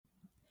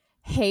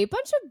Hey,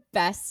 bunch of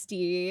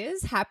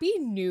besties. Happy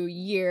New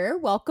Year.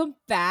 Welcome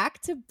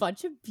back to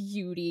Bunch of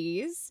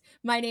Beauties.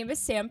 My name is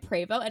Sam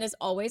Prevo, and as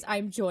always,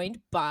 I'm joined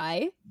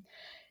by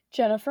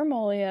Jennifer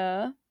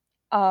Molia.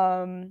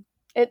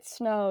 It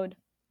snowed.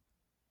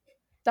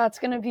 That's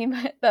gonna be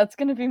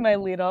my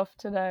lead off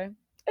today.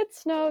 It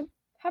snowed.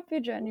 Happy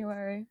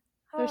January.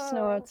 There's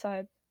snow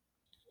outside.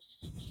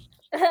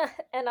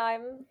 And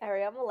I'm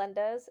Ariel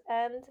Melendez,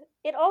 and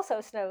it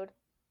also snowed.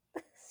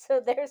 So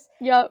there's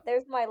Yep.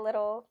 my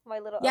little yeah.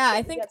 update.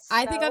 I We think got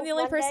I think I'm snow the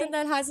only one person day.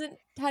 that hasn't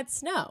had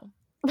snow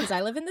because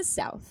I live in the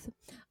South.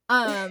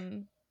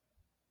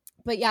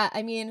 But yeah,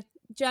 I mean,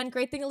 Jen,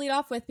 great thing to lead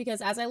off with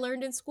because as I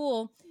learned in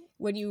school,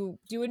 when you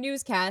do a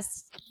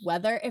newscast,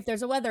 if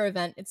there's a weather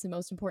event, it's the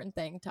most important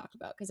thing to talk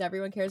about because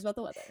everyone cares about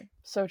the weather.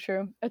 So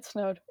true. It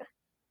snowed.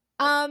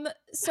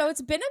 So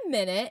it's been a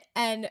minute,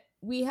 and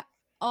we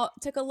all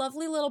took a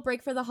lovely little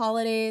break for the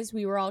holidays.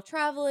 We were all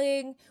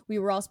traveling. We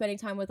were all spending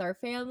time with our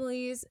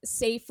families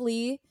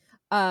safely,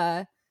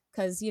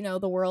 because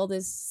the world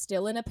is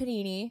still in a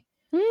panini.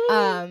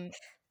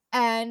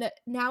 And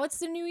now it's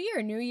the new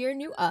year. New year,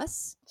 new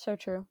us. So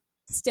true.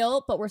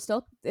 Still, but we're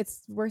still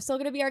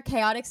going to be our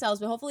chaotic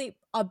selves, but hopefully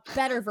a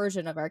better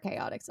version of our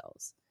chaotic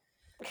selves.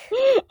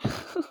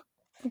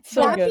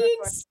 So good.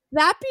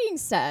 That being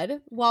said,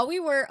 while we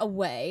were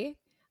away,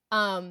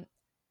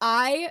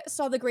 I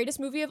saw the greatest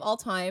movie of all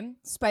time,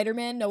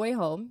 Spider-Man: No Way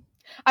Home.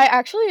 I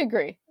actually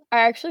agree. I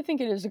actually think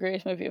it is the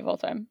greatest movie of all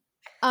time.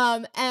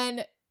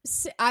 And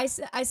I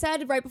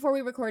said right before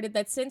we recorded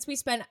that since we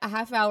spent a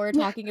half hour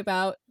talking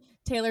about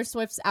Taylor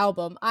Swift's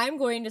album, I'm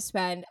going to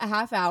spend a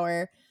half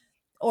hour,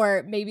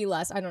 or maybe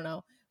less, I don't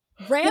know,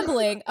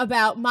 rambling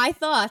about my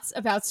thoughts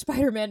about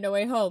Spider-Man: No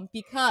Way Home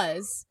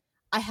because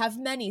I have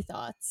many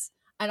thoughts.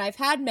 And I've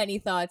had many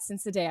thoughts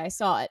since the day I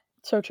saw it.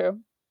 So true.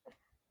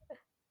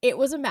 It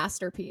was a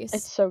masterpiece.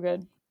 It's so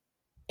good.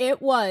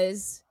 It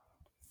was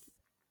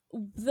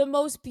the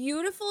most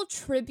beautiful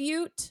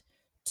tribute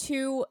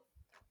to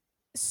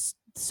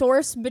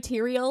source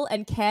material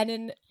and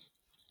canon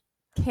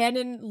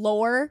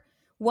lore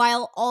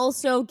while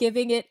also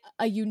giving it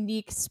a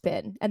unique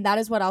spin. And that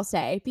is what I'll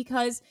say.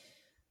 Because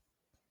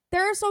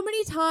there are so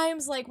many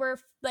times where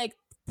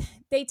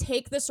they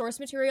take the source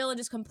material and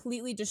just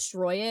completely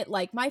destroy it.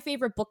 Like, my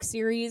favorite book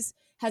series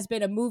has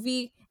been a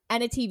movie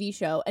and a TV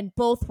show, and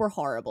both were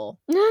horrible.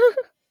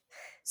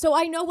 So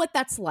I know what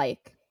that's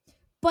like.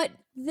 But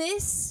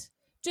this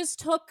just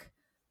took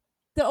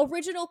the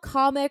original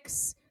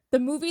comics, the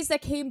movies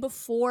that came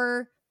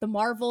before the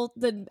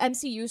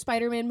MCU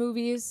Spider-Man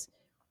movies.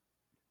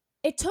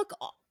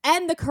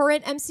 And the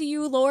current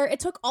MCU lore, it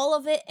took all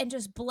of it and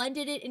just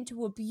blended it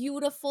into a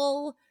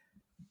beautiful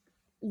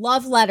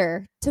love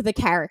letter to the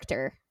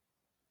character.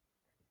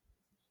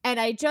 And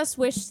I just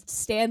wish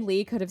Stan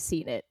Lee could have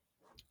seen it.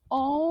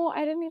 Oh,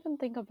 I didn't even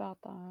think about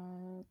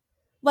that.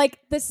 Like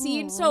the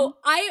scene. Aww. So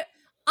I'm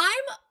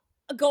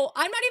not even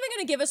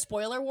going to give a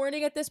spoiler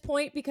warning at this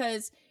point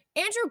because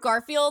Andrew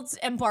Garfield's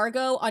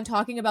embargo on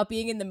talking about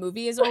being in the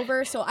movie is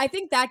over. So I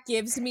think that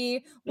gives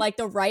me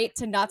the right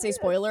to not say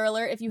spoiler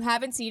alert. If you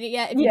haven't seen it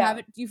yet,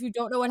 if you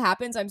don't know what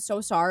happens, I'm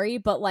so sorry.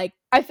 But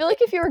I feel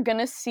like if you were going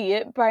to see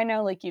it by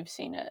now, you've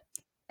seen it.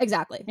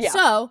 Exactly. Yeah.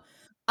 So,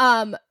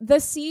 the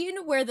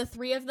scene where the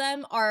three of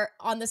them are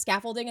on the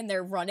scaffolding and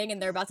they're running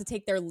and they're about to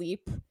take their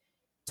leap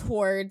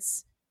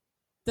towards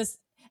this.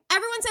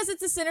 Everyone says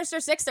it's the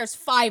Sinister Six. There's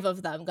 5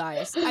 of them,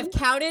 guys. I've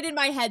counted in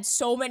my head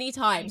so many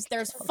times.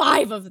 There's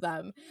 5 of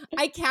them.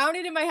 I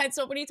counted in my head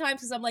so many times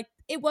because I'm like,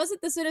 it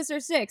wasn't the Sinister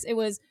Six. It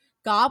was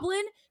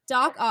Goblin,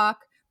 Doc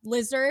Ock,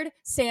 Lizard,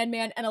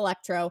 Sandman, and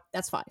Electro.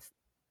 That's 5.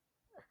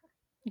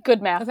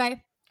 Good math.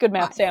 Okay? Good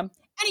math, 5. Sam.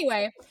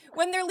 Anyway,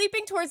 when they're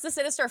leaping towards the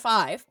Sinister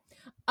Five,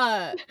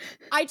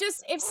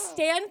 if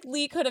Stan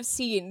Lee could have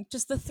seen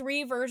just the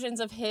 3 versions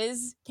of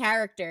his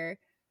character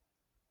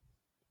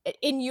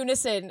in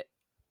unison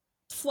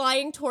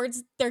flying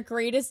towards their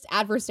greatest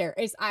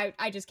adversaries, I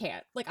just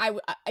can't. I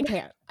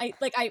can't.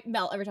 I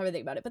melt every time I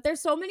think about it. But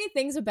there's so many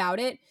things about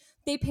it.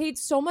 They paid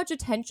so much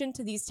attention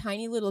to these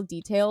tiny little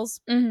details.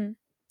 Mm-hmm.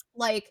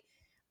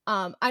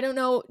 I don't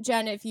know,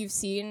 Jen, if you've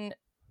seen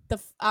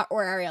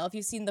or Ariel, if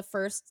you've seen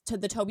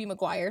the Tobey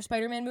Maguire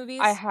Spider-Man movies.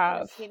 I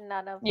have. I've seen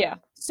none of them. Yeah.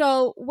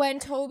 So when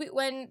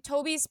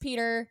Tobey's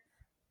Peter,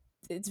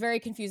 it's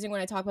very confusing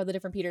when I talk about the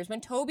different Peters. When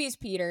Tobey's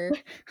Peter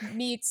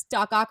meets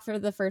Doc Ock for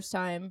the first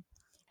time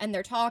and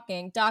they're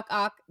talking, Doc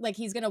Ock,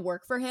 he's going to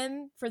work for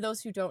him. For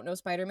those who don't know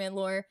Spider-Man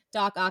lore,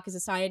 Doc Ock is a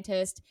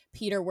scientist.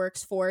 Peter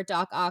works for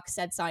Doc Ock,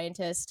 said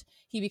scientist.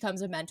 He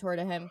becomes a mentor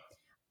to him.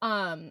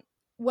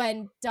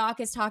 When Doc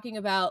is talking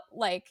about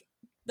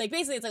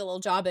basically it's a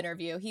little job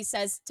interview, he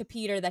says to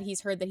Peter that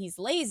he's heard that he's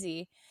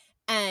lazy,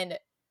 and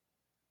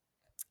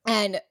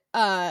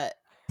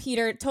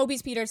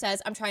Tobey's Peter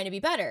says, I'm trying to be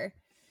better.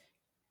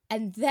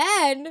 And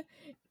then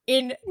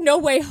in No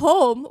Way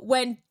Home,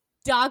 when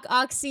Doc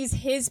Ock sees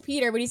his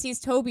Peter, when he sees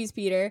Tobey's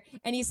Peter,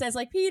 and he says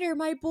Peter,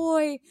 my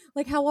boy,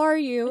 how are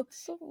you?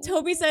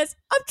 Tobey says,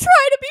 I'm trying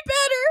to be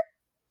better.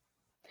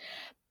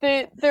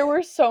 There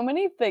were so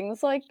many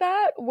things like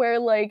that where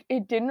like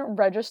it didn't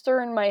register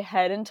in my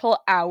head until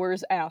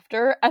hours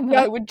after, and then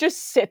I would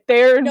just sit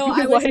there and No,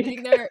 be I was like,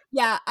 sitting there.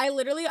 Yeah, I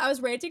was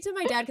ranting to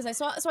my dad because I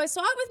saw it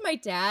with my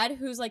dad,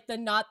 who's like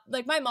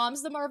my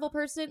mom's the Marvel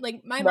person.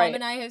 Like my mom Right.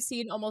 and I have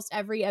seen almost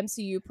every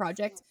MCU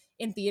project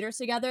in theaters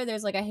together.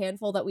 There's like a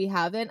handful that we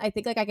haven't. I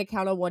think like I could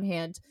count on one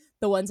hand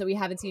the ones that we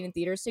haven't seen in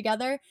theaters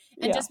together.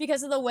 And Yeah. just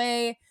because of the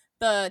way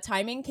the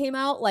timing came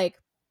out, like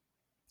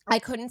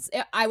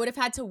I would have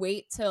had to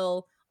wait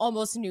till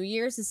almost New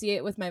Year's to see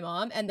it with my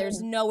mom, and there's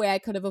no way I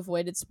could have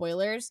avoided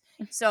spoilers.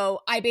 So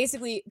I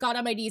basically got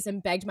on my knees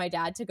and begged my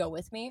dad to go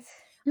with me.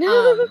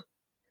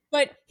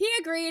 But he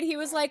agreed. He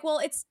was like, "Well,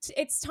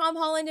 it's Tom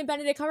Holland and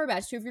Benedict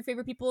Cumberbatch, two of your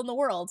favorite people in the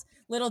world."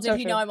 Little did So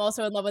he true. know I'm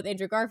also in love with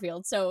Andrew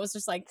Garfield. So it was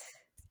just like,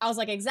 I was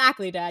like,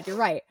 "Exactly, Dad, you're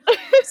right."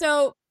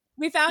 So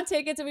we found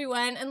tickets and we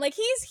went, and like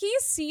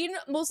he's seen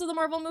most of the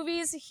Marvel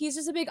movies. He's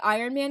just a big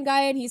Iron Man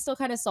guy, and he's still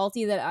kind of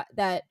salty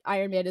that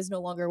Iron Man is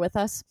no longer with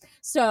us.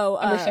 So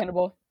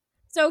Understandable.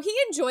 So he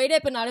enjoyed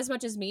it, but not as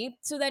much as me.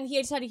 So then he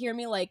just had to hear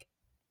me like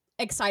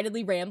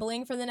excitedly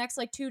rambling for the next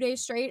like 2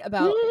 days straight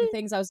about the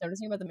things I was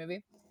noticing about the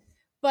movie.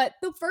 But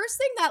the first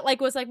thing that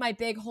like was like my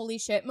big holy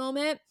shit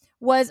moment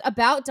was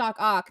about Doc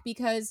Ock,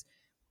 because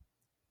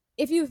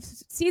if you've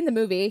seen the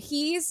movie,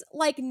 he's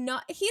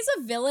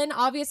a villain.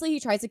 Obviously, he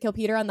tries to kill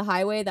Peter on the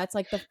highway. That's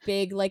like the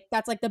big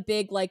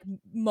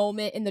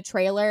moment in the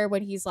trailer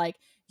when he's like,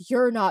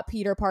 "You're not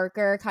Peter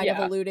Parker," kind of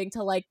alluding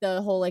to like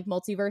the whole like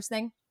multiverse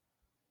thing.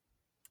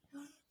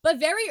 But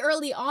very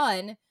early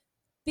on,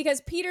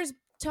 because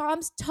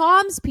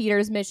Tom's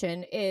Peter's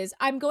mission is,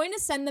 I'm going to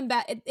send them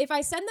back. If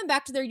I send them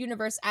back to their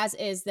universe as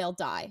is, they'll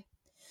die.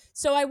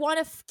 So I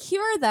want to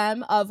cure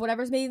them of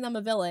whatever's making them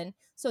a villain.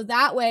 So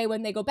that way,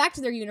 when they go back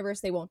to their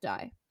universe, they won't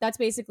die. That's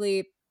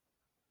basically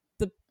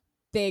the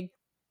big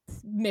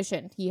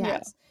mission he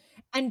has.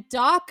 Yeah. And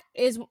Doc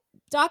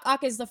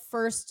Ock is the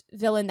first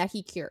villain that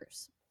he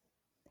cures.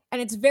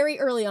 And it's very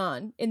early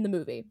on in the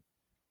movie.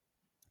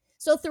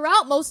 So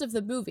throughout most of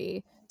the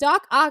movie,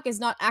 Doc Ock is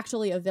not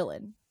actually a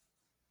villain.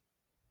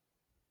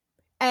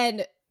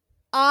 And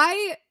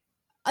I,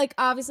 like,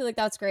 obviously, like,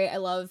 that's great. I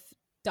love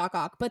Doc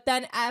Ock. But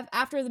then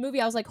after the movie,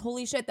 I was like,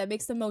 holy shit, that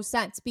makes the most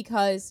sense,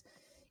 because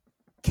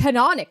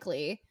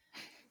canonically,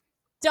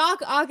 Doc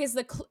Ock is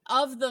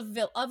of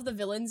the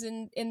villains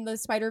in the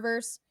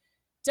Spider-Verse.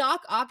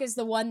 Doc Ock is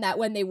the one that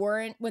when they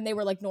were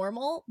like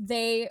normal,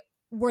 they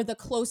were the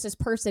closest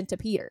person to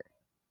Peter.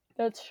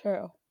 That's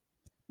true.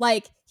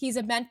 Like, he's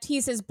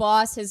his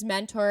boss, his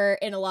mentor,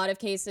 in a lot of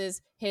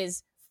cases,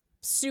 his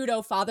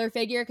pseudo father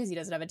figure, because he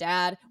doesn't have a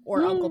dad,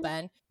 or Uncle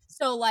Ben.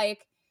 So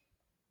like,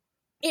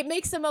 it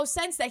makes the most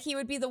sense that he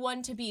would be the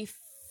one to be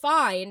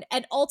fine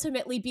and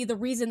ultimately be the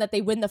reason that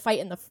they win the fight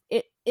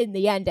in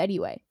the end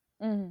anyway.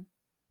 Mm-hmm.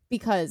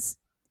 Because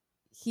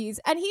he's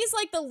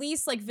like the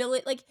least like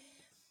villain. Like,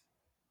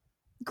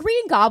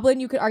 Green Goblin,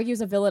 you could argue,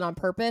 is a villain on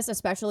purpose,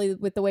 especially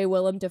with the way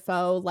Willem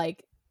Dafoe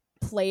like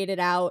played it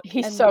out.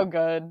 He's so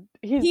good.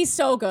 He's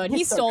so good.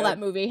 He so stole good. that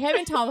movie. Him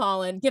and Tom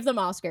Holland, give them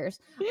Oscars.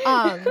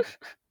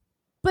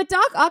 But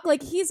Doc Ock,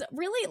 like, he's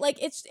really like,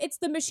 it's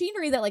the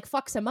machinery that like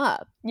fucks him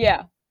up.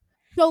 Yeah.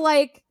 So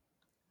like,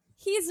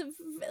 he's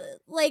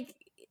like,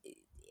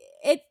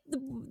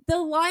 the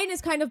line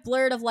is kind of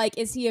blurred of like,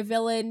 is he a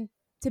villain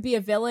to be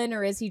a villain,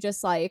 or is he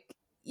just like,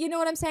 you know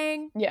what I'm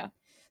saying? Yeah.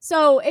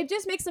 So it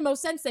just makes the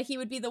most sense that he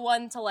would be the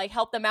one to like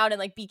help them out and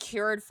like be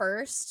cured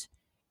first,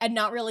 and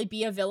not really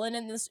be a villain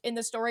in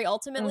the story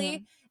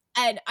ultimately.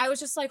 Mm-hmm. And I was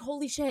just like,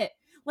 holy shit.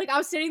 Like, I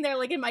was sitting there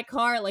like in my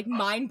car, like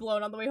mind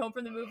blown on the way home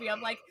from the movie.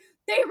 I'm like,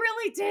 they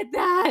really did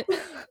that.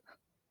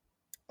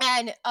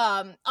 And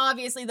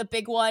obviously the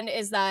big one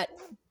is that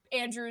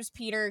Andrew's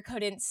Peter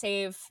couldn't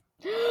save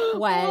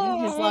Gwen,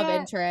 his love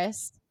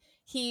interest.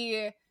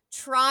 He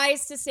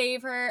tries to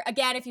save her.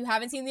 Again, if you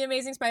haven't seen The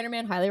Amazing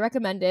Spider-Man, highly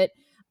recommend it.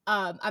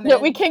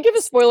 We can't give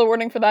a spoiler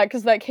warning for that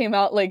because that came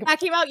out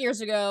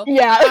years ago.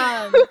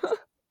 Yeah.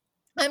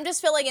 I'm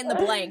just filling in the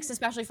blanks,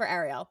 especially for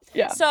Ariel.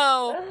 Yeah.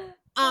 So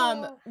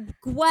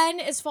Gwen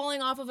is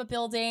falling off of a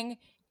building.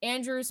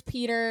 Andrew's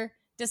Peter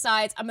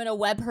decides, I'm gonna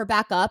web her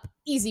back up.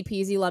 Easy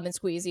peasy lemon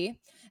squeezy.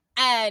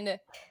 And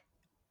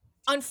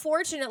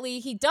unfortunately,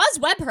 he does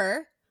web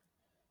her,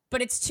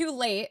 but it's too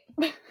late.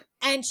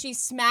 And she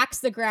smacks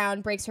the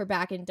ground, breaks her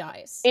back, and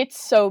dies. It's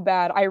so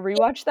bad. I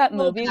rewatched that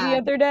movie the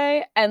other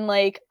day, and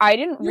like, I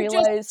didn't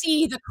realize. You just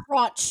see the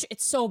crotch.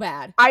 It's so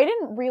bad. I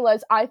didn't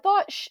realize. I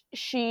thought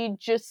she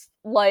just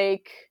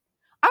like,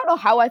 I don't know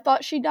how I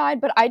thought she died,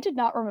 but I did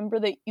not remember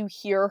that you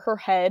hear her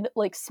head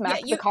like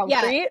smack the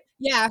concrete.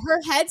 Yeah, her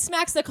head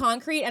smacks the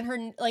concrete, and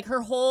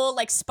her whole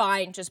like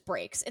spine just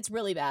breaks. It's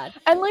really bad.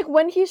 And like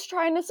when he's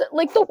trying to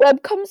like, the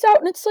web comes out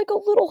and it's like a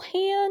little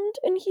hand,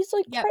 and he's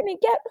like trying to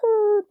get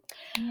her.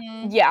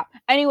 Mm-hmm. Yeah.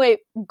 Anyway,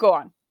 go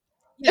on.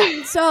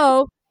 Yeah.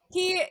 So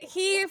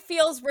he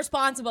feels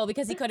responsible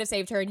because he could have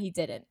saved her and he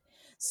didn't.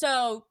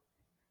 So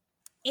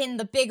in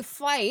the big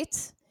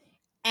fight,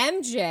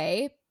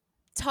 MJ,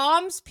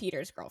 Tom's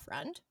Peter's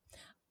girlfriend,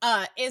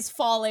 is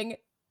falling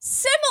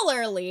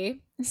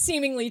similarly,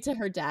 seemingly to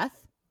her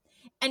death,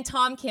 and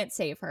Tom can't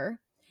save her.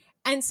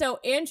 And so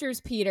Andrew's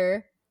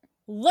Peter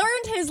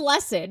learned his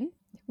lesson,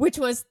 which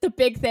was the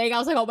big thing. I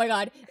was like, oh my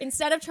God.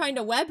 Instead of trying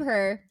to web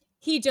her,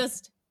 he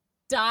just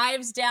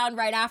dives down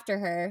right after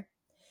her,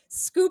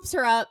 scoops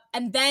her up,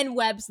 and then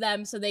webs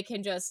them so they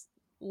can just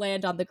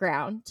land on the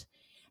ground.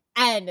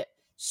 And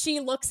she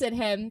looks at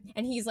him,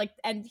 and he's like,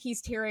 and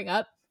he's tearing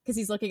up because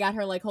he's looking at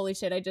her like, holy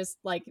shit, I just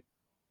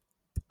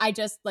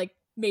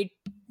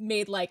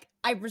made like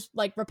I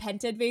like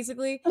repented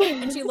basically.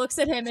 And she looks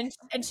at him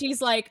and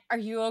she's like, are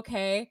you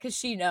okay? Because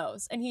she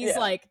knows. And he's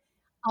like,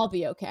 I'll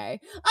be okay.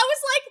 I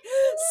was like,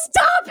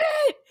 stop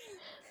it.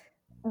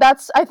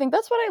 I think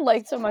that's what I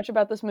liked so much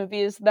about this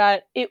movie, is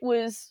that it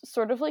was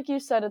sort of like you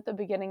said at the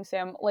beginning,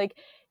 Sam, like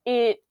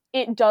it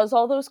does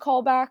all those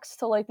callbacks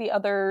to like the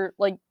other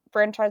like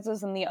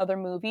franchises and the other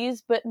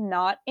movies, but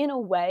not in a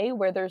way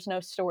where there's no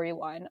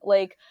storyline.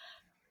 Like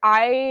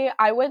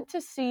I went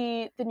to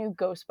see the new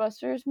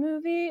Ghostbusters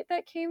movie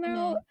that came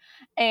out,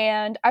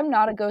 and I'm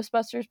not a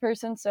Ghostbusters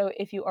person, so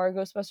if you are a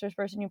Ghostbusters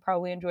person, you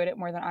probably enjoyed it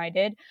more than I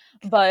did.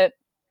 But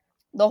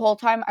the whole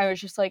time I was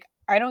just like,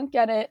 I don't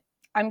get it.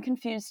 I'm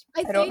confused.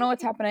 I don't know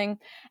what's happening.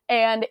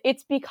 And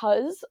it's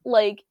because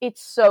like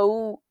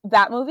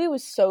that movie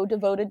was so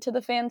devoted to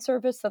the fan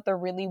service that there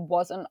really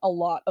wasn't a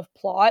lot of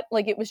plot.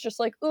 Like it was just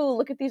like, ooh,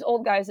 look at these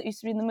old guys that used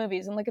to be in the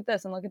movies, and look at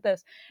this and look at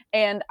this.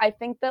 And I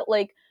think that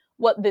like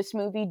what this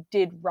movie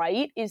did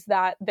right is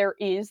that there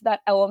is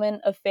that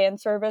element of fan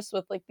service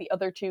with like the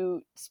other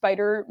two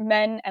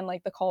Spider-Men and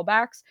like the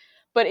callbacks,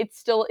 but it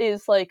still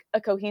is like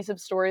a cohesive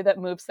story that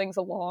moves things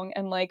along.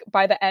 And like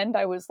by the end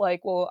I was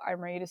like, well,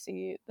 I'm ready to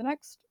see the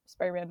next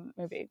Spider-Man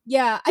movie.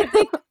 Yeah, I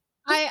think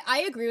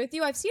I agree with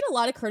you. I've seen a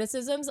lot of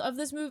criticisms of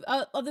this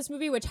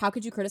movie, which how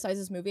could you criticize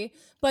this movie?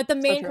 But the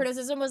main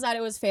criticism was that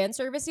it was fan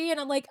servicey, and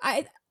I'm like,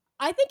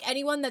 I think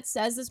anyone that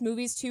says this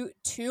movie's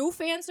too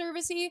fan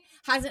servicey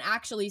hasn't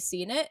actually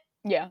seen it.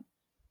 Yeah.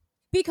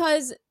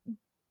 Because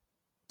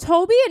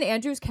Toby and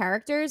Andrew's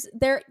characters,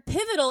 they're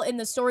pivotal in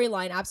the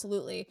storyline,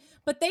 absolutely.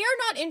 But they are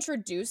not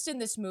introduced in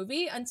this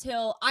movie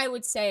until, I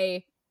would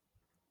say,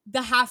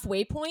 the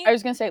halfway point. I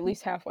was going to say at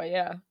least halfway,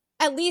 yeah.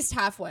 At least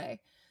halfway.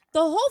 The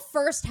whole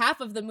first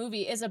half of the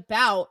movie is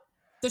about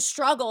the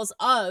struggles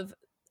of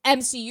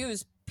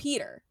MCU's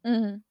Peter.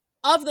 Mm-hmm.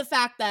 Of the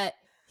fact that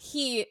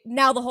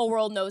now the whole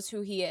world knows who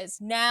he is.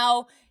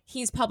 Now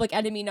he's public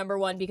enemy number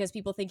one because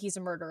people think he's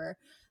a murderer.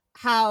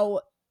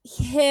 How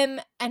him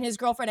and his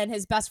girlfriend and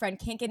his best friend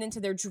can't get into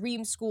their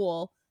dream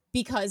school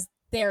because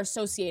they're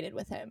associated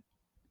with him.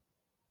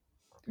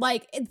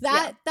 Like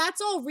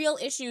that's all real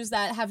issues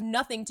that have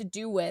nothing to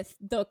do with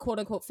the quote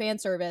unquote fan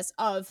service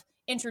of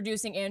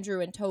introducing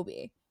Andrew and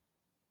Toby.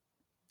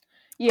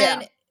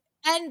 Yeah.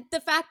 And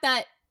the fact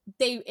that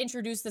they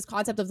introduced this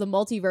concept of the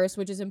multiverse,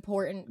 which is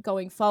important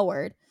going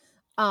forward.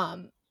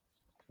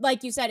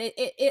 Like you said,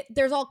 it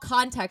there's all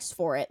context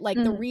for it. Like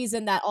the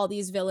reason that all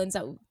these villains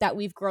that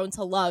we've grown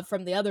to love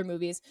from the other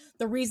movies,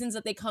 the reasons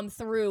that they come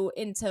through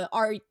into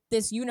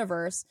this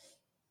universe,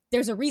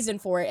 there's a reason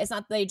for it. It's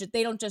not they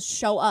don't just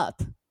show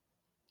up.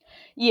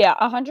 Yeah,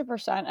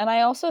 100%. And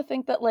I also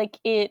think that like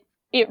it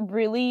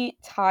really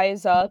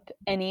ties up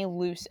any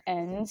loose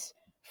ends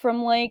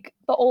from like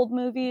the old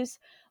movies.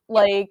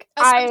 Like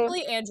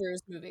especially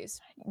Andrew's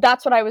movies.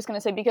 That's what I was gonna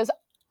say, because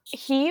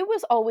he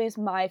was always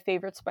my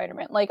favorite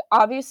Spider-Man. Like,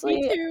 obviously,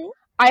 me too.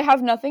 I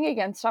have nothing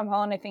against Tom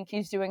Holland. I think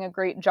he's doing a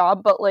great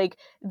job. But, like,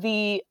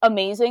 the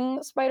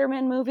Amazing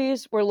Spider-Man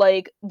movies were,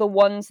 like, the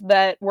ones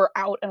that were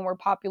out and were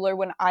popular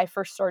when I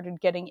first started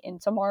getting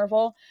into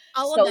Marvel.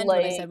 I'll amend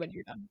what I said when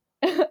you're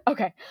done.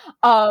 Okay.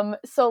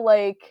 So,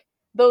 like,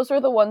 those were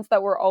the ones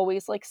that were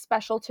always, like,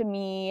 special to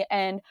me.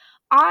 And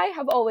I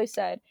have always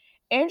said,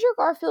 Andrew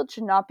Garfield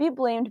should not be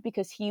blamed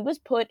because he was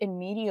put in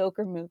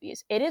mediocre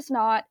movies. It is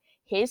not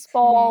his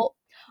fault.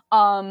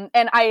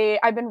 And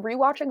I've been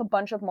rewatching a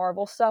bunch of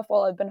Marvel stuff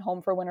while I've been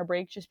home for winter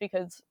break just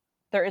because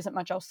there isn't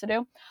much else to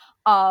do.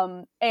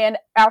 And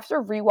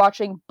after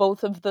rewatching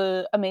both of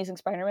the Amazing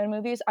Spider-Man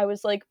movies, I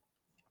was like,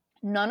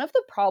 none of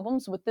the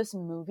problems with this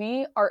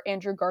movie are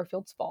Andrew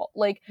Garfield's fault.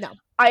 Like, no.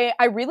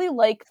 I really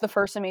like the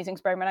first Amazing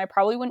Spider-Man. I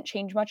probably wouldn't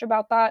change much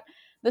about that.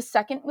 The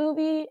second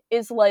movie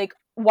is like,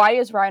 why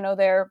is Rhino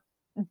there?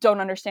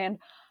 Don't understand.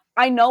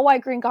 I know why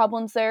Green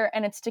Goblin's there,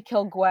 and it's to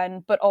kill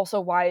Gwen, but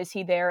also why is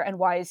he there, and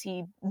why is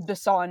he the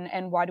son,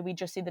 and why do we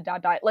just see the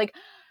dad die? Like,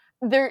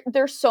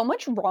 there's so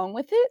much wrong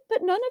with it,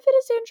 but none of it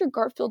is Andrew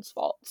Garfield's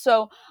fault.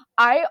 So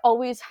I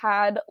always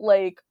had,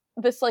 like,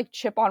 this, like,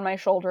 chip on my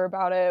shoulder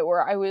about it,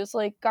 where I was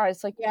like,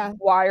 guys, like,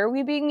 why are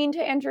we being mean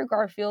to Andrew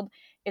Garfield?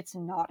 It's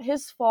not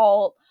his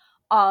fault.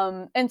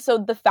 And so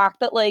the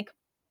fact that, like,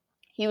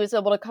 he was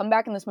able to come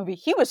back in this movie,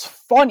 he was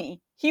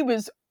funny. He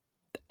was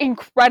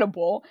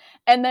incredible.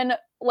 And then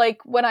like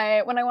when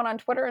I went on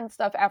Twitter and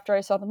stuff after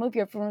I saw the movie,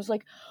 everyone was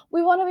like,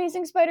 we want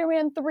Amazing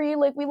Spider-Man 3,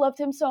 like we loved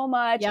him so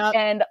much. Yep.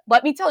 And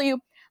let me tell you,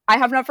 I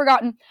have not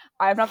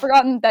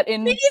forgotten that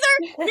in Me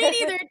neither,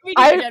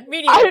 Jen.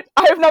 Me neither.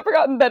 I have not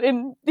forgotten that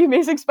in The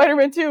Amazing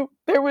Spider-Man 2,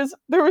 there was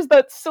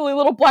that silly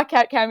little Black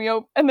Cat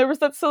cameo, and there was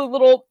that silly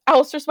little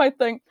Alistair Smythe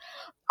thing.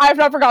 I have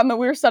not forgotten that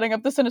we were setting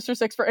up the Sinister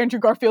Six for Andrew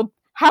Garfield.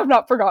 Have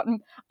not forgotten.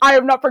 I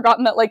have not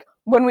forgotten that, like,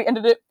 when we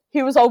ended it,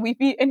 he was all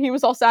weepy, and he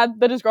was all sad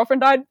that his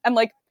girlfriend died, and,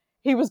 like,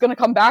 he was gonna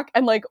come back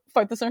and, like,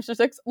 fight the Sinister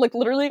Six. Like,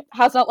 literally,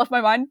 has not left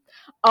my mind.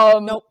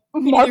 Nope.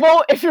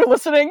 Marvel, if you're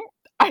listening,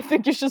 I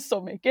think you should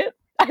still make it.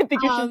 I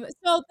think you should.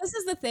 So this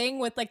is the thing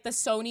with, like, the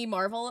Sony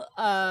Marvel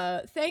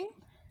thing,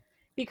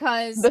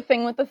 because The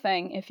thing with the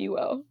thing, if you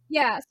will.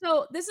 yeah.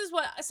 So this is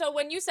so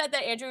when you said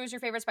that Andrew was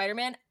your favorite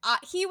Spider-Man,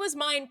 he was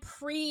mine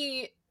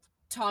pre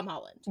Tom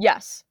Holland.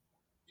 Yes.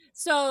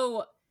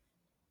 So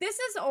this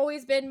has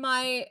always been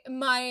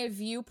my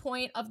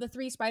viewpoint of the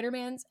three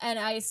Spider-Mans, and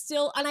I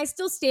still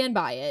stand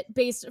by it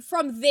based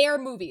from their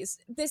movies.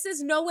 This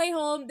is No Way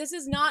Home. This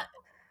has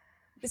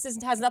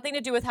nothing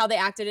to do with how they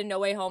acted in No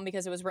Way Home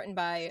because it was written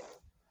by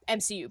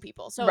MCU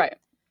people. So right.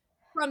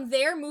 From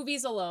their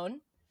movies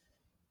alone,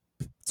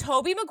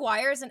 Tobey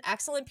Maguire is an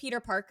excellent Peter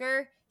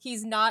Parker.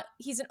 He's an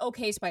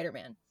okay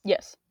Spider-Man.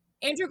 Yes.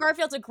 Andrew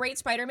Garfield's a great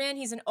Spider-Man.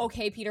 He's an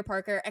okay Peter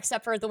Parker,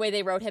 except for the way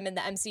they wrote him in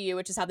the MCU,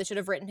 which is how they should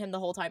have written him the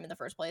whole time in the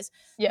first place.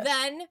 Yes.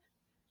 Then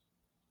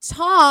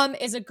Tom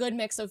is a good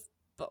mix of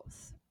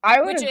both.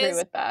 I would agree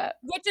with that.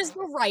 Which is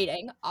the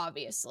writing,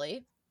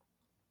 obviously.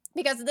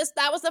 Because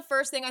that was the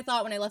first thing I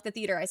thought when I left the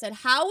theater. I said,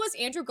 how was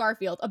Andrew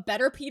Garfield a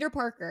better Peter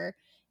Parker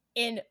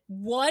in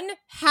one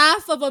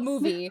half of a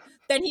movie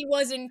than he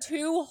was in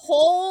two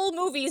whole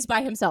movies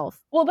by himself?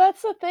 Well,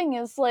 that's the thing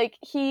is, like,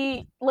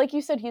 like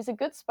you said, he's a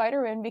good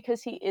Spider-Man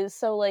because he is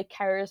so, like,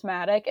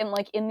 charismatic, and,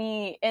 like, in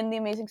the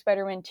Amazing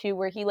Spider-Man 2,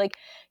 where he, like,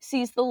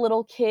 sees the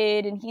little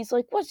kid and he's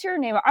like, what's your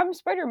name? I'm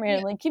Spider-Man.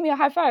 Yeah. Like, give me a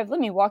high five. Let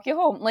me walk you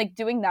home. Like,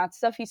 doing that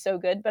stuff, he's so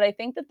good. But I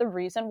think that the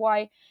reason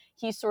why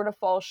he sort of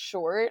falls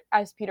short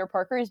as Peter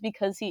Parker is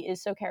because he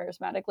is so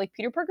charismatic. Like,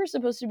 Peter Parker's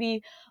supposed to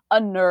be a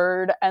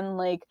nerd and,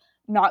 like,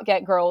 not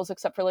get girls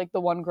except for, like, the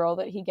one girl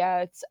that he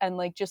gets, and,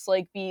 like, just,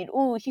 like, be,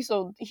 ooh, he's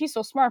so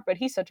smart, but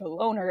he's such a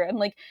loner, and,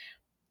 like,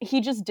 he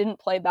just didn't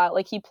play that.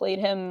 Like, he played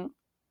him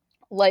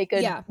like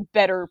a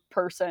better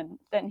person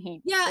than he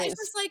is. It's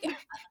just, like,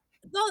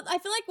 though I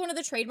feel like one of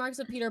the trademarks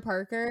of Peter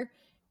Parker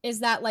is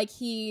that, like,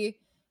 he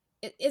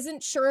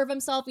isn't sure of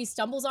himself, he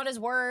stumbles on his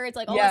words,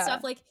 like, all that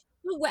stuff, like,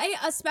 the way,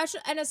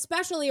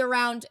 especially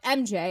around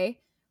MJ,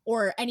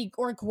 or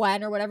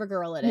Gwen, or whatever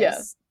girl it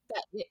is,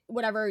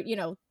 whatever, you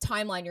know,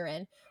 timeline you're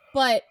in.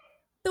 But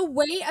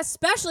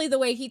especially the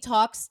way he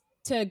talks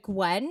to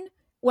Gwen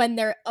when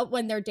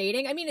they're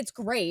dating, I mean, it's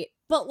great,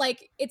 but,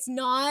 like, it's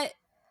not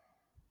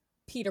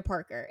Peter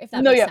Parker, if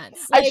that makes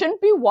sense. Like, I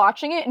shouldn't be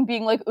watching it and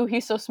being like, ooh,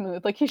 he's so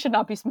smooth. Like, he should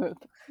not be smooth.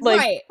 Like,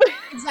 right.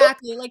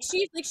 Exactly. Like,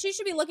 she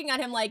should be looking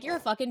at him like, you're a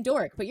fucking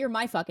dork, but you're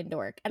my fucking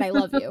dork, and I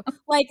love you.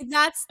 Like,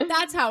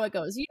 that's how it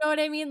goes. You know what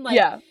I mean? Like,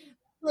 yeah.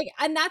 Like,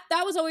 and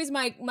that was always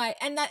my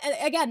and that,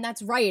 again,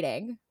 that's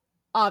writing,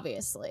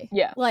 obviously.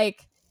 Yeah.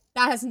 Like,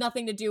 that has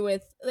nothing to do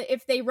with,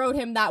 if they wrote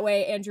him that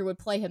way, Andrew would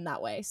play him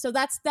that way. So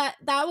that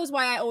was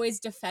why I always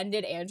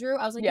defended Andrew.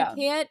 I was like, you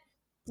can't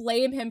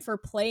blame him for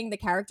playing the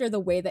character the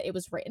way that it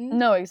was written.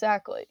 No,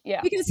 exactly.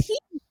 Yeah. Because he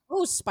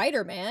knows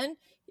Spider-Man.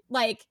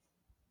 Like,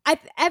 all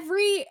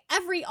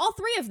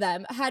three of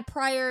them had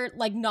prior,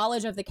 like,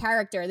 knowledge of the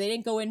character. They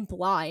didn't go in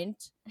blind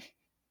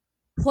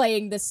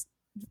playing this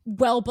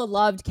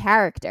well-beloved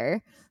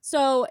character.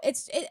 So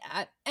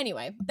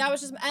anyway, that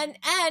was just, and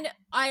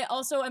I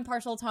also am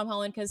partial to Tom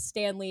Holland because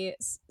Stan Lee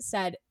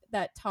said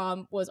that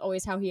Tom was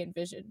always how he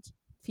envisioned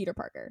Peter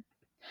Parker.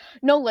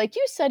 No, like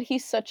you said,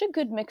 he's such a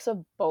good mix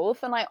of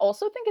both, and I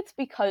also think it's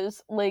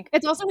because, like,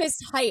 it's also his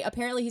height.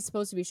 Apparently he's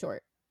supposed to be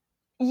short.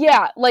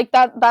 Yeah, like,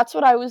 that's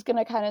what I was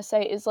gonna kind of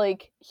say, is,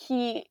 like,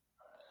 he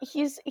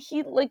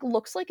like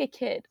looks like a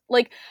kid.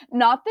 Like,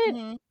 not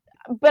that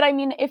but I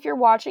mean, if you're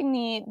watching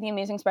the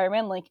Amazing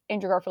Spider-Man, like,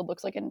 Andrew Garfield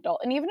looks like an adult.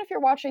 And even if you're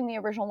watching the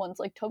original ones,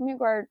 like, Tobey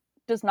Maguire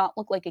does not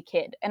look like a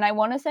kid. And I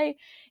want to say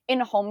in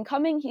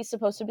Homecoming, he's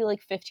supposed to be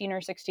like 15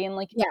 or 16.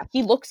 Like,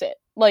 he looks it.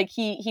 Like,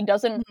 he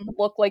doesn't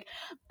look like,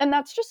 and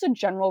that's just a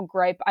general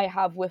gripe I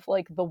have with,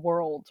 like, the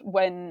world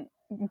when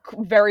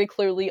very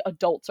clearly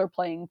adults are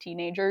playing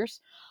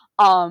teenagers.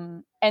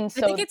 And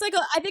so I think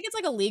it's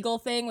like a legal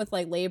thing with,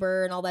 like,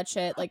 labor and all that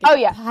shit. Like,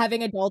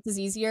 having adults is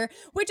easier,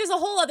 which is a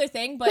whole other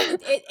thing. But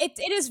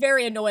it is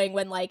very annoying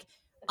when, like,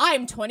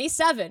 I'm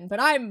 27, but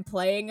I'm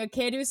playing a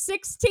kid who's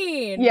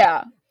 16.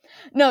 Yeah,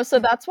 no. So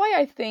that's why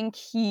I think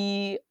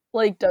he,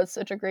 like, does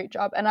such a great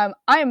job, and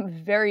I'm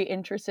very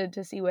interested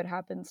to see what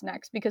happens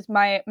next, because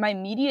my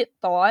immediate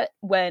thought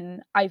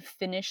when I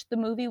finished the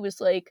movie was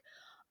like,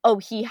 oh,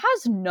 he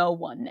has no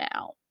one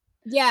now.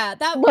 Yeah,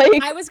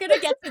 I was gonna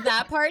get to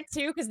that part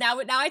too, because now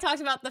I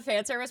talked about the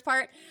fan service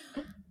part.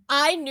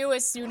 I knew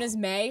as soon as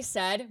May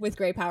said, "With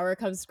great power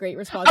comes great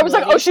responsibility." I was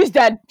like, "Oh, she's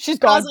dead. She's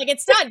gone." I was like,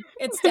 "It's done.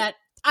 It's dead."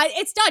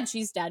 It's done.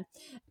 She's dead.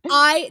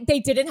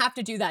 They didn't have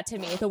to do that to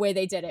me the way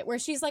they did it, where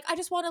she's like, I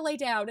just want to lay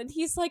down, and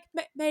he's like,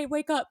 May,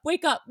 wake up,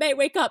 May,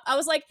 wake up. I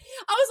was like,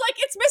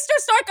 it's Mr.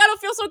 Stark. I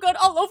don't feel so good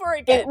all over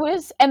again. It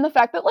was, and the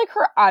fact that like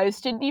her eyes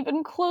didn't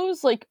even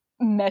close like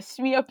messed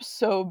me up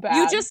so bad.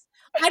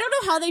 I don't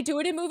know how they do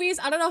it in movies.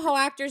 I don't know how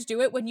actors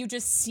do it when you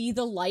just see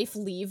the life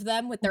leave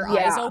them with their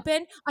eyes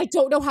open. I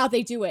don't know how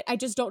they do it. I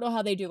just don't know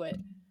how they do it.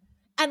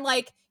 And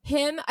like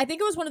him, I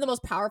think it was one of the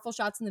most powerful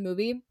shots in the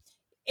movie.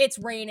 It's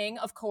raining,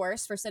 of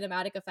course, for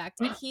cinematic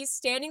effect, and he's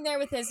standing there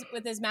with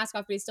his mask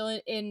off, but he's still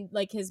in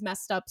like his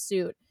messed up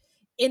suit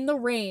in the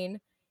rain,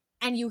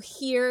 and you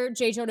hear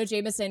J. Jonah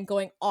Jameson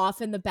going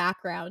off in the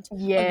background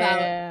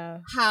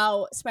about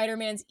how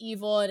Spider-Man's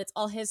evil and it's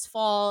all his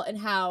fault, and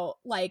how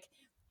like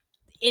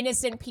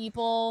innocent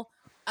people.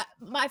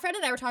 My friend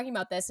and I were talking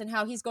about this, and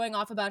how he's going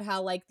off about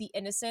how like the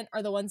innocent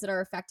are the ones that are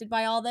affected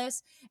by all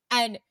this,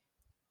 and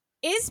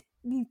is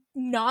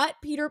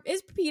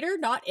Peter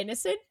not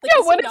innocent? Like,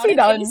 yeah, what has he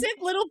done?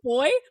 Innocent little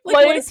boy?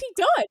 Like what has he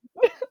done?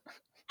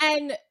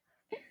 And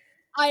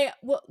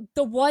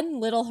the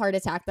one little heart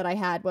attack that I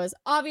had was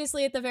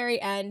obviously at the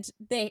very end.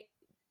 The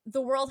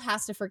world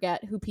has to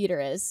forget who Peter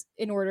is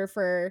in order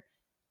for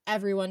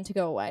everyone to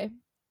go away.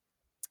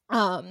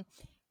 And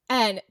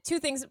two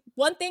things.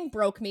 One thing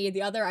broke me.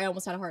 The other, I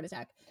almost had a heart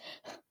attack.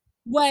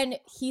 When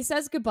he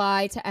says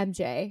goodbye to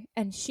MJ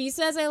and she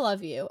says, I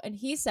love you. And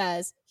he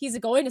says, he's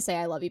going to say,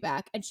 I love you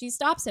back. And she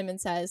stops him and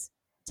says,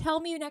 tell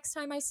me next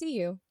time I see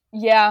you.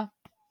 Yeah.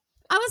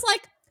 I was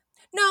like,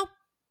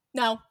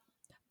 no.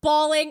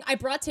 Bawling. I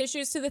brought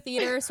tissues to the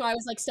theater. So I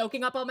was like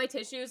soaking up all my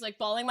tissues, like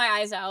bawling my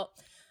eyes out.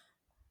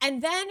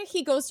 And then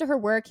he goes to her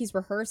work. He's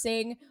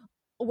rehearsing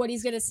what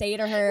he's gonna say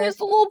to her. There's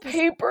a little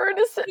paper in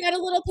his. He had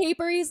a little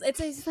paper. He's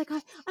like,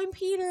 I'm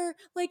Peter.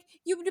 Like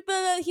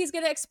he's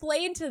gonna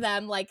explain to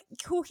them like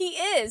who he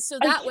is, so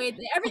that way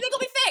everything will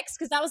be fixed.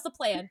 Because that was the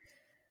plan.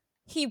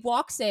 He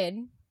walks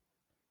in.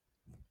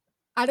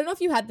 I don't know if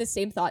you had the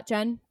same thought,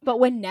 Jen, but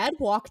when Ned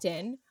walked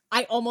in,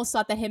 I almost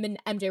thought that him and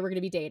MJ were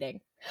gonna be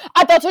dating.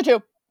 I thought so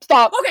too.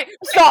 Stop. Okay.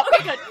 Stop.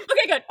 Okay, good.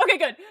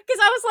 Because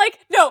I was like,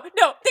 no,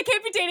 they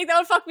can't be dating. That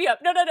would fuck me up.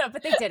 No.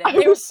 But they didn't.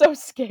 I was so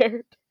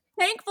scared.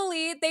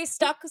 Thankfully, they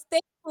stuck.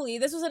 Thankfully,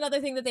 this was another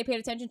thing that they paid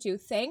attention to.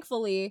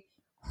 Thankfully,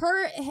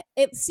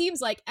 it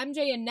seems like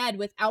MJ and Ned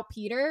without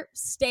Peter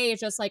stay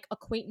just like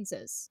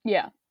acquaintances.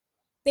 Yeah.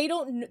 They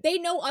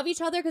know of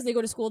each other because they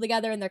go to school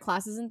together and their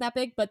class isn't that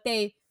big, but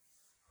they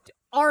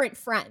aren't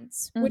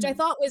friends, which I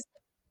thought was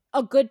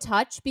a good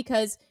touch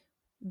because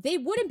they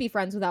wouldn't be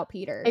friends without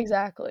Peter.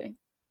 Exactly.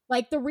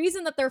 Like the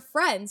reason that they're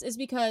friends is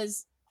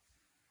because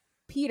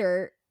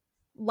Peter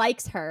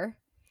likes her.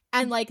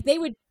 And like they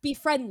would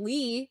befriend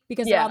Lee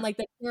because they're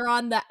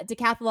on the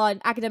decathlon,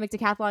 academic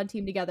decathlon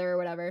team together or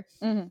whatever,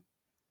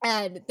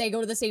 and they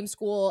go to the same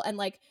school. And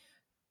like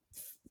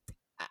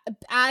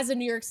as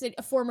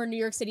a former New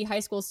York City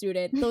high school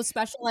student, those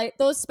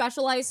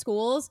specialized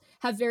schools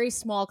have very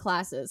small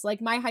classes.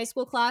 Like my high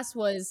school class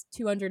was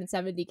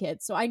 270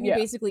 kids, so I knew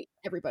basically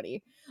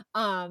everybody.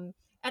 And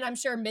I'm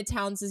sure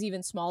Midtown's is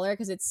even smaller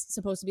because it's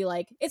supposed to be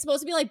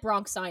like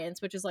Bronx Science,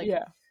 which is like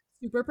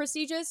super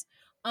prestigious.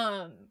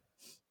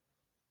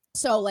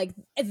 So, like,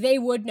 they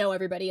would know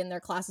everybody in their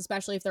class,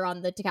 especially if they're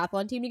on the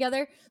decathlon team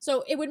together.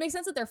 So, it would make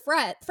sense that they're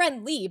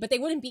friendly, but they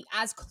wouldn't be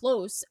as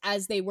close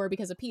as they were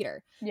because of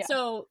Peter. Yeah.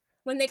 So,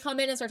 when they come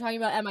in and start talking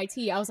about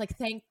MIT, I was like,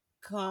 thank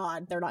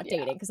God they're not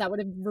dating, because that would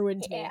have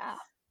ruined me.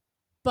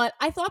 But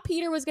I thought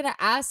Peter was going to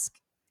ask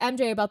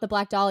MJ about the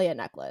Black Dahlia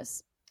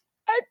necklace.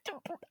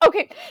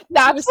 Okay,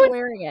 that's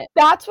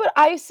what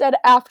I said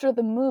after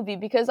the movie,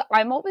 because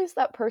I'm always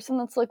that person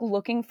that's like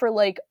looking for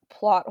like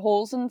plot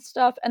holes and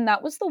stuff, and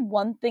that was the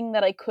one thing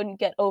that I couldn't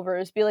get over,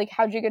 is be like,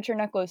 how'd you get your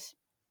necklace?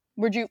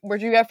 Where'd you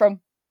get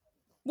from?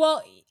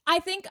 Well, I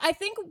think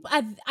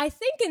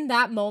in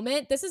that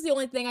moment, this is the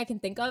only thing I can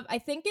think of. I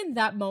think in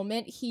that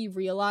moment he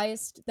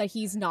realized that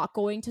he's not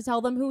going to tell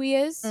them who he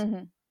is,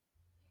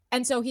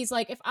 and so he's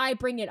like, if I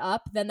bring it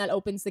up, then that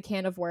opens the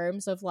can of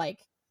worms of like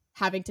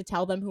having to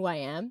tell them who I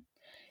am.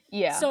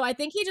 Yeah. So I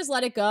think he just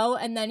let it go,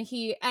 and then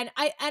and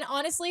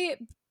honestly,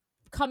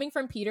 coming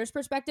from Peter's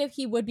perspective,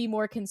 he would be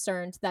more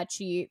concerned that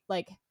she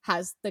like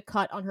has the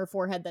cut on her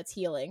forehead that's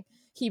healing.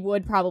 He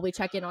would probably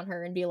check in on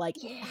her and be like,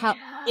 how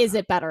is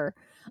it better?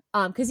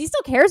 Because he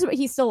still cares, but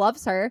he still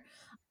loves her.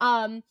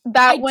 When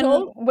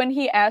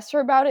he asked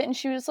her about it and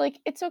she was like,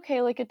 it's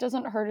okay, like it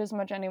doesn't hurt as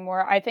much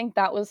anymore, I think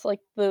that was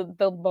like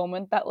the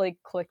moment that like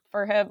clicked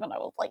for him, and I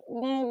was like,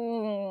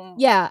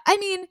 yeah, I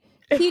mean,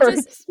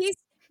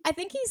 I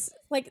think he's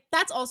like,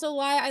 that's also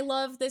why I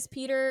love this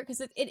Peter,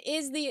 because it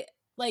is the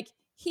like,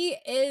 he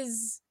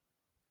is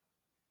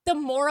the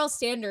moral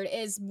standard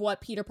is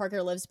what Peter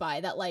Parker lives by,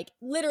 that like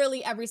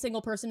literally every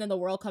single person in the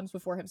world comes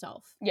before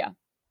himself. Yeah.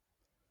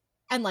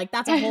 And like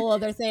that's a whole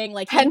other thing.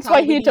 Like hence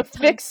why he had to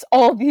fix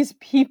all these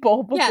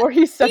people before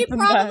he sent them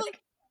back.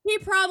 He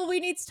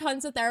probably needs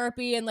tons of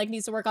therapy and like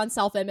needs to work on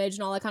self-image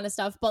and all that kind of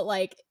stuff. But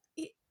like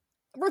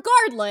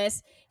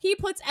regardless, he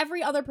puts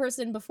every other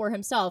person before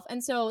himself.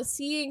 And so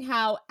seeing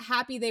how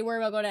happy they were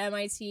about going to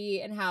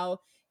MIT and how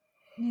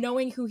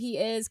knowing who he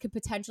is could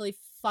potentially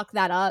fuck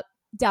that up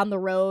down the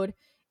road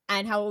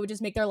and how it would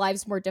just make their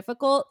lives more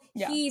difficult,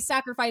 he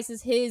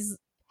sacrifices his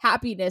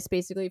happiness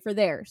basically for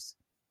theirs.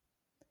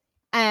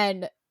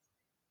 And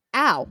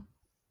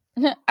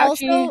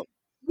also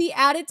the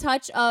added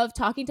touch of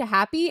talking to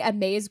Happy at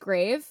May's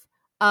grave.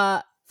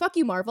 Fuck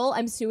you, Marvel.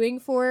 I'm suing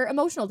for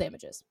emotional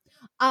damages.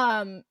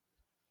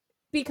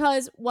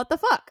 Because what the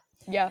fuck?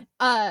 Yeah.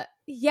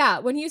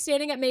 When he was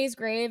standing at May's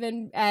grave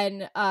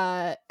and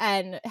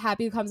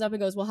Happy comes up and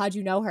goes, well, how'd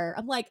you know her?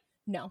 I'm like,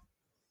 no,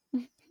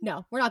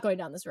 we're not going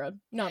down this road.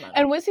 No.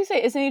 And what does he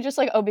say? Isn't he just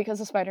like, oh, because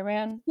of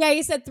Spider-Man? Yeah,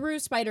 he said through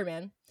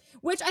Spider-Man,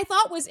 which I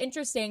thought was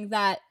interesting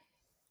that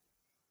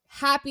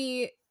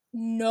Happy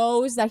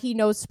knows that he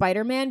knows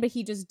Spider-Man, but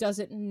he just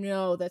doesn't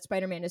know that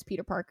Spider-Man is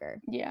Peter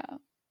Parker. Yeah.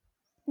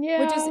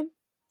 Which is,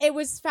 it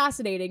was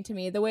fascinating to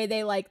me, the way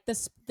they like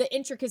the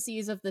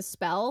intricacies of the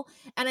spell.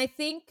 And I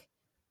think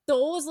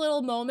those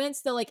little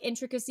moments, the like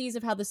intricacies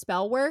of how the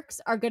spell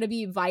works, are going to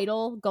be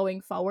vital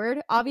going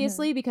forward,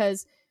 obviously,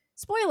 because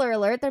spoiler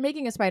alert, they're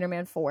making a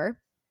Spider-Man 4.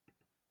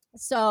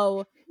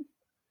 So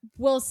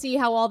we'll see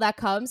how all that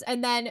comes.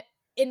 And then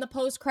in the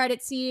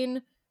post-credit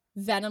scene,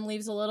 Venom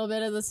leaves a little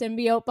bit of the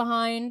symbiote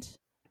behind.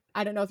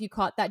 I don't know if you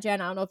caught that, Jen.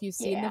 I don't know if you've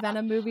seen the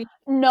Venom movie.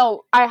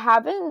 No, I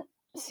haven't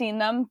seen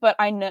them, but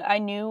I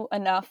knew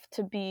enough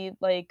to be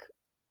like,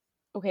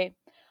 okay.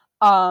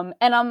 And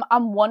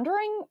I'm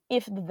wondering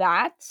if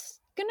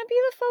that's gonna be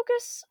the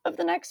focus of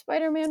the next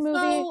Spider-Man movie.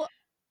 So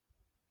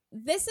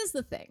this is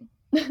the thing.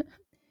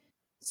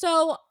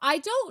 So I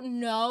don't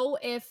know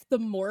if the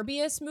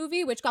Morbius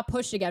movie, which got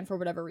pushed again for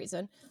whatever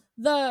reason,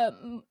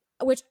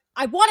 which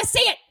I want to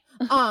say it.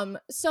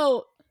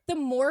 So the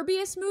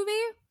Morbius movie,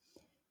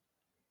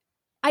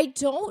 I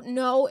don't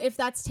know if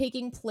that's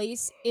taking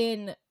place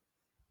in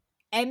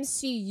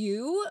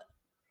MCU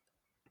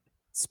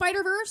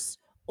Spider-Verse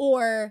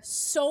or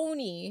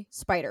Sony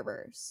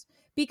Spider-Verse,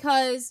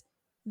 because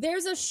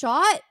there's a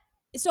shot.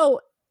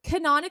 So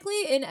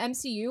canonically in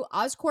MCU,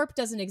 Oscorp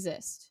doesn't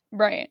exist.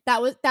 Right.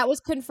 That was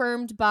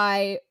confirmed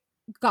by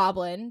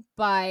Goblin,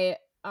 by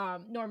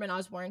Norman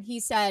Osborn. He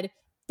said,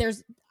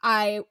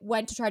 I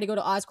went to try to go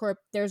to Oscorp.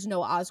 There's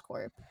no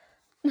Oscorp.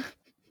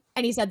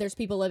 And he said, there's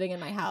people living in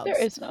my house. There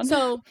is none.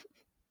 So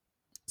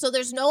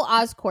there's no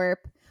Oscorp.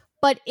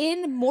 But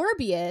in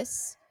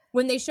Morbius,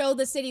 when they show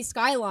the city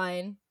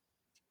skyline,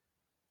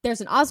 there's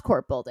an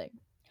Oscorp building.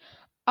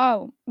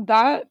 Oh,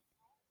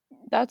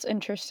 that's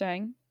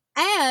interesting.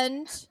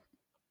 And,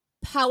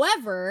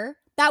 however,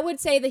 that would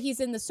say that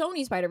he's in the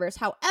Sony Spider-Verse.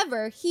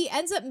 However, he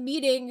ends up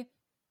meeting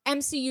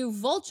MCU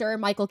Vulture,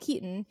 Michael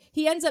Keaton.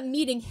 He ends up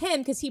meeting him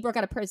because he broke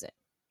out of prison.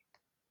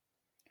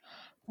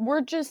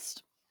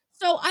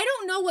 So I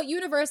don't know what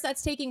universe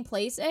that's taking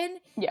place in.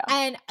 Yeah.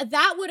 And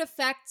that would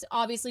affect,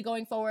 obviously,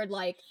 going forward,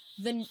 like,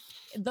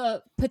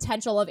 the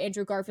potential of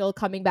Andrew Garfield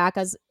coming back,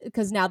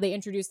 because now they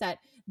introduced that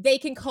they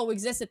can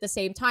coexist at the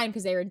same time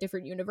because they're in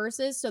different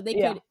universes. So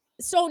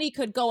Sony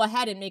could go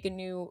ahead and make a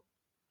new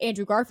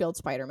Andrew Garfield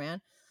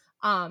Spider-Man,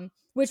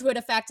 which would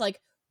affect, like,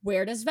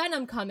 where does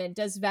Venom come in?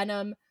 Does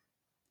Venom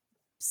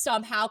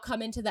somehow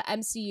come into the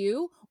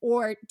MCU,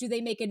 or do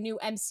they make a new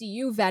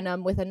MCU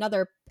Venom with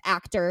another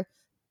actor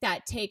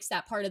that takes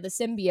that part of the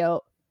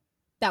symbiote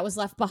that was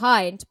left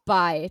behind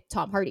by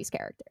Tom Hardy's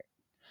character?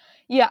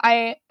 Yeah,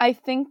 I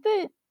think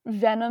that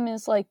Venom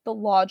is like the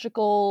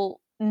logical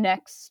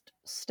next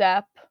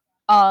step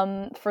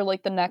for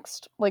like the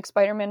next like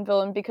Spider-Man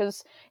villain,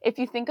 because if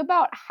you think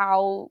about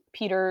how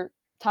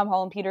Tom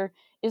Holland Peter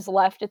is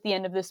left at the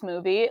end of this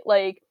movie,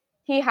 like,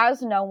 he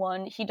has no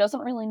one. He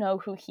doesn't really know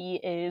who he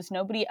is.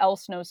 Nobody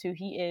else knows who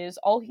he is.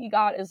 All he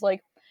got is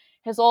like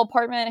his little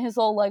apartment, his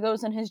little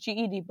Legos, and his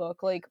GED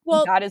book. Like,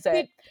 that is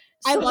it.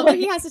 I love that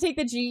he has to take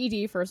the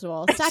GED, first of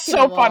all. Second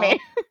so of all, funny.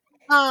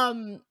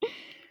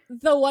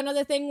 The one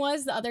other thing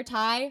was, the other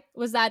tie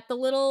was that the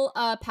little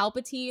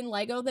Palpatine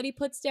Lego that he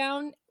puts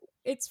down,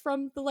 it's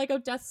from the Lego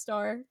Death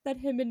Star that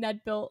him and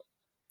Ned built.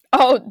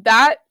 Oh,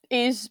 that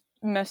is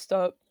messed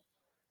up.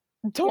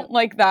 Don't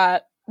like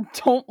that.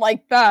 Don't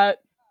like that.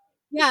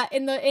 Yeah,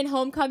 in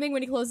Homecoming,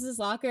 when he closes his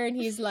locker and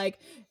he's like,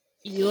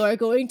 you are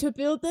going to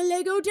build the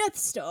Lego Death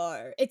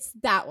Star. It's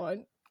that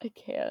one. I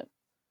can't.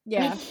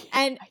 Yeah.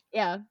 And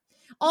yeah.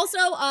 Also,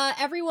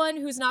 everyone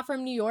who's not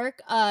from New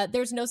York,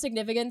 there's no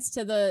significance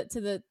to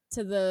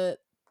the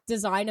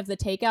design of the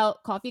takeout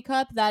coffee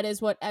cup. That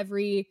is what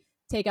every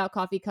takeout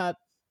coffee cup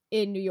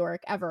in New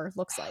York ever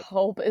looks like.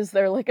 Hope, is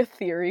there like a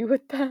theory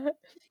with that?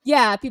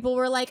 Yeah, people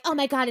were like, oh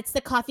my god, it's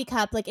the coffee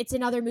cup, like it's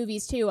in other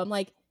movies too. I'm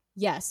like,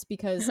 yes,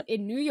 because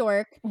in New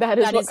York, that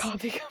is what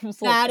coffee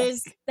cups look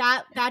like.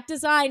 That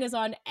design is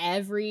on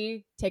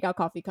every takeout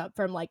coffee cup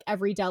from like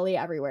every deli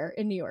everywhere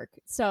in New York.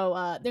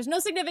 So there's no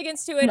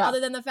significance to it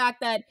other than the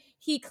fact that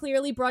he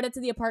clearly brought it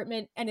to the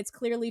apartment and it's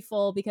clearly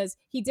full because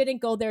he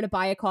didn't go there to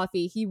buy a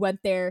coffee. He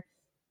went there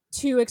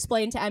to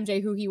explain to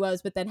MJ who he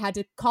was, but then had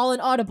to call an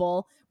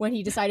audible when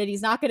he decided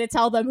he's not going to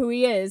tell them who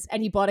he is,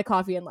 and he bought a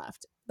coffee and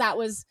left. That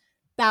was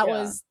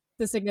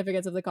the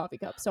significance of the coffee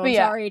cup. So I'm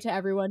sorry to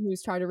everyone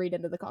who's trying to read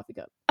into the coffee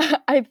cup.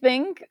 I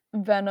think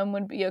Venom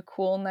would be a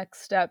cool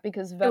next step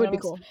because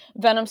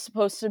Venom's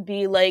supposed to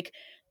be like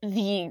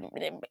the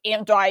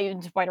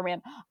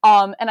anti-Spider-Man.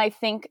 And I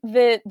think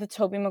that the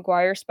Tobey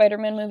Maguire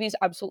Spider-Man movies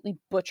absolutely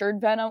butchered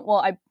Venom.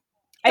 Well,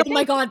 oh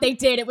my god, they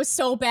did. It was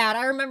so bad.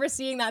 I remember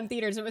seeing that in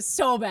theaters. It was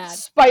so bad.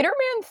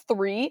 Spider-Man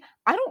 3,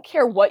 I don't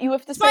care what you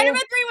have to say. Spider-Man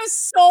 3 was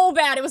so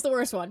bad. It was the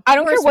worst one. I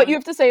don't care what you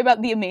have to say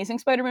about the Amazing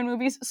Spider-Man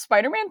movies.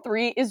 Spider-Man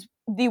 3 is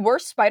the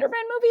worst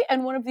Spider-Man movie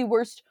and one of the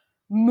worst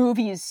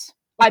movies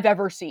I've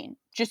ever seen.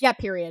 Just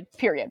period.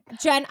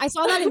 Jen, I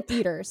saw that in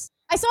theaters.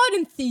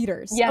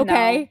 Yeah,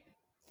 okay?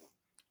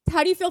 No.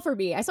 How do you feel for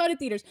me? I saw it in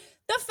theaters.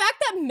 The fact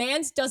that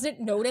Mans doesn't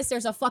notice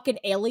there's a fucking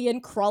alien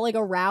crawling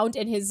around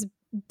in his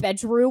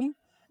bedroom.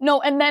 No,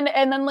 and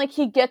then like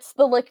he gets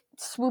the like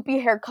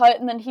swoopy haircut,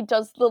 and then he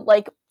does the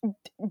like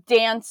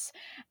dance,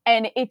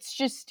 and it's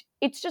just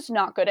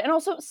not good. And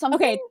also something.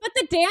 Okay, but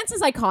the dance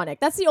is iconic.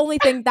 That's the only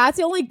thing. That's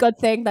the only good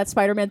thing that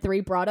Spider-Man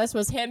 3 brought us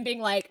was him being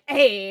like,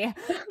 "Hey,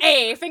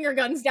 finger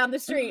guns down the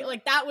street."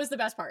 Like that was the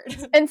best part.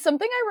 And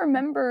something I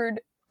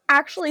remembered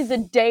actually the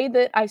day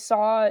that I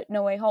saw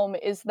No Way Home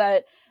is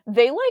that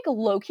they like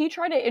low-key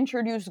try to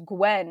introduce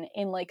Gwen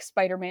in like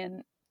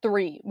Spider-Man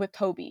 3 with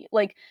Tobey.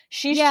 Like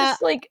she's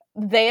just like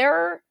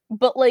there,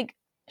 but like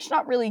she's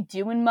not really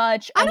doing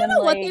much. I don't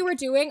know what they were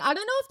doing. I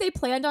don't know if they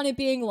planned on it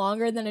being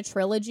longer than a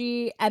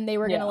trilogy and they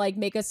were gonna like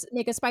make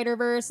a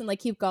Spider-Verse and like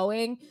keep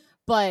going,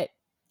 but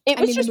it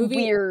was just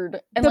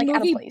weird. And the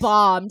movie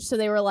bombed, so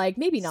they were like,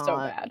 maybe not. So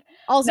bad.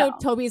 Also,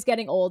 Tobey's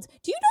getting old.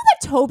 Do you know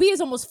that Tobey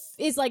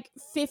is like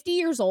 50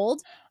 years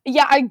old?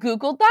 Yeah, I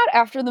googled that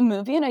after the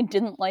movie and I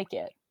didn't like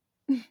it.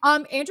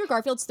 Andrew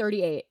Garfield's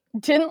 38.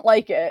 Didn't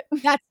like it.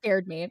 That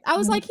scared me. I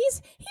was like,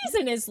 he's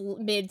in his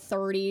mid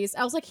 30s.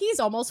 I was like, he's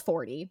almost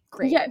 40.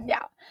 Great.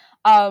 Yeah.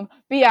 But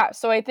yeah,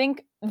 so I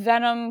think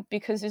Venom,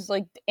 because he's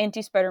like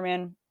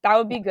anti-Spider-Man, that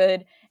would be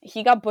good.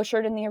 He got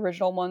butchered in the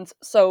original ones,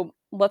 so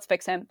let's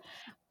fix him.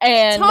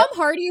 And Tom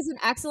Hardy is an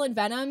excellent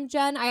Venom,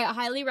 Jen. I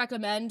highly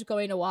recommend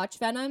going to watch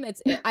Venom.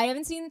 I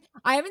haven't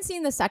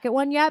seen the second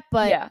one yet,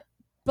 but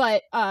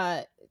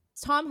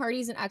Tom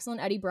Hardy's an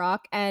excellent Eddie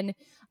Brock, and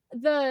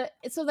the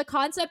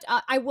concept,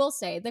 I will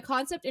say, the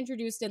concept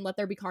introduced in Let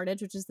There Be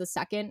Carnage, which is the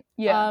second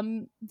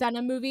Venom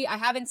movie. I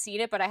haven't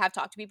seen it, but I have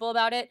talked to people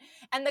about it.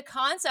 And the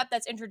concept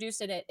that's introduced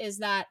in it is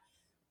that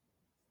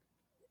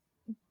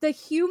the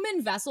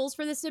human vessels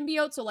for the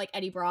symbiote, so like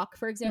Eddie Brock,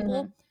 for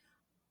example,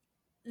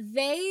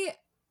 they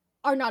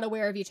are not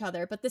aware of each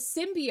other, but the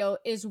symbiote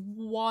is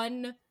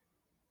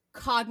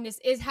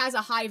has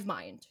a hive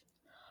mind.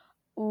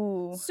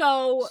 Ooh,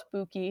 so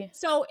spooky.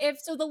 So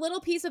the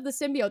little piece of the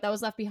symbiote that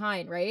was left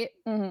behind, right?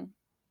 Mm-hmm.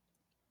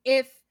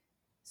 If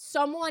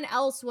someone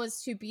else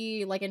was to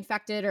be like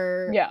infected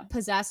or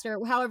possessed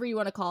or however you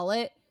want to call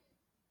it,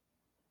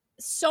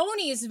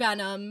 Sony's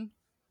Venom,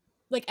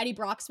 like Eddie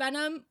Brock's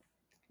Venom,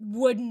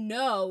 would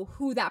know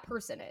who that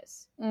person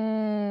is.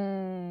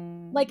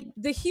 Like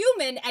the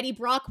human Eddie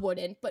Brock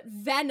wouldn't, but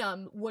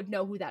Venom would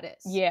know who that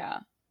is.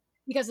 Yeah.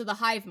 Because of the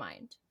hive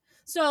mind.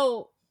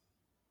 So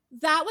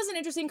that was an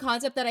interesting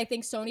concept that I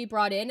think Sony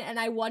brought in, and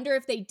I wonder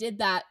if they did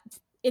that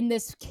in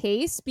this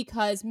case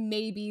because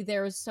maybe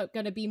there's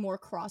going to be more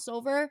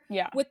crossover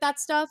with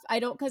that stuff.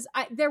 Because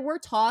there were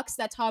talks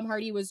that Tom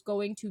Hardy was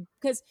going to,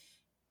 because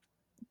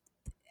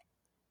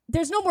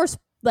there's no more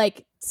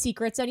like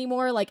secrets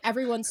anymore. Like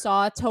everyone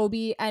saw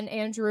Tobey and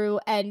Andrew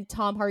and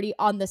Tom Hardy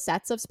on the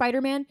sets of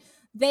Spider-Man.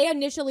 They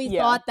initially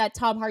thought that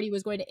Tom Hardy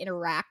was going to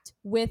interact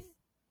with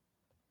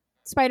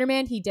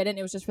Spider-Man. He didn't.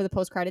 It was just for the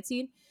post-credit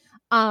scene.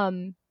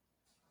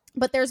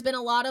 But there's been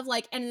a lot of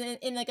like, and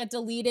in like a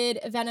deleted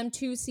Venom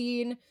 2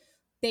 scene,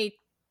 they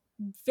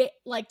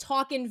like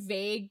talk in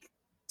vague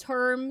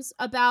terms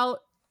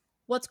about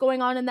what's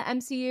going on in the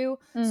MCU.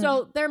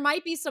 So there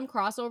might be some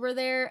crossover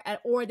there,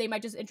 or they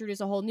might just introduce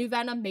a whole new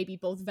Venom. Maybe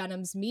both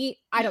Venoms meet.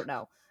 I don't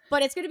know.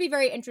 But it's going to be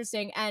very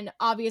interesting. And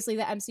obviously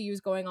the MCU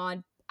is going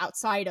on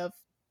outside of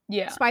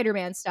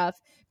Spider-Man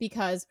stuff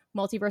because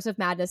Multiverse of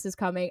Madness is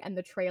coming and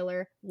the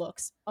trailer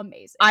looks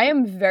amazing. I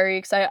am very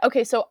excited.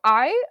 Okay, so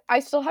I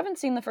still haven't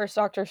seen the first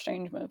Doctor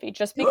Strange movie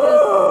just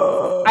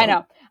because I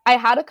know I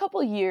had a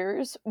couple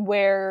years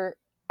where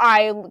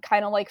I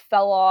kind of like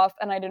fell off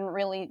and I didn't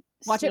really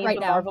watch it right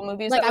now. Marvel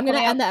movies. Like I'm gonna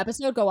end the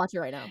episode. Go watch it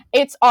right now.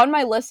 It's on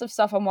my list of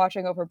stuff I'm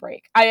watching over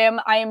break. I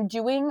am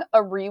doing a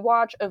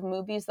rewatch of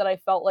movies that I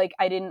felt like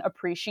I didn't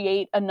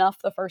appreciate enough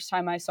the first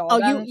time I saw them.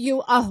 But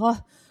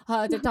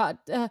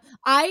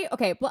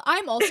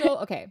I'm also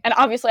okay. And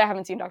obviously I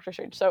haven't seen Doctor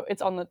Strange, so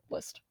it's on the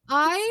list.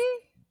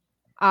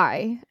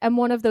 I am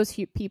one of those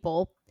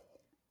people.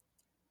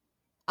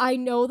 I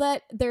know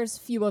that there's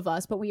few of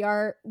us, but we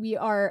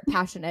are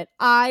passionate.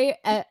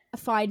 I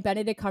find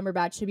Benedict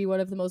Cumberbatch to be one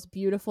of the most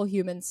beautiful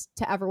humans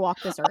to ever walk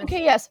this earth.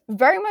 Okay, yes,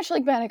 very much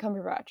like Benedict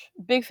Cumberbatch.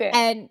 Big fan.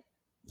 And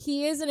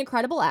he is an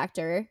incredible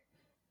actor.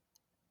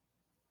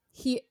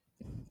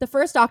 the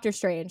first Doctor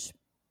Strange.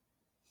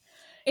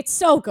 It's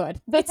so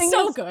good. The It's thing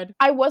so is, good.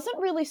 I wasn't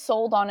really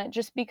sold on it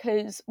just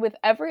because with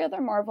every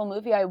other Marvel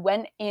movie, I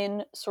went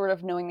in sort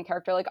of knowing the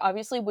character. Like,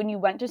 obviously, when you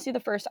went to see the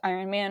first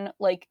Iron Man,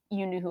 like,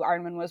 you knew who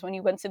Iron Man was. When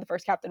you went to see the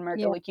first Captain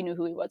America, Yeah. like, you knew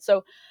who he was.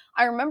 So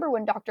I remember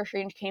when Doctor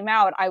Strange came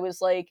out, I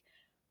was like,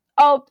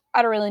 oh,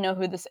 I don't really know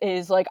who this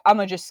is. Like, I'm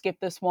gonna just skip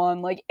this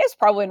one. Like, it's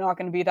probably not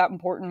gonna be that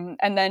important.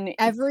 And then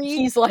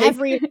he's like...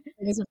 everything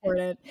is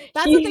important.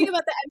 That's the thing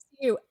about the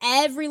MCU.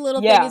 Every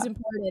little thing is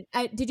important.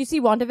 Did you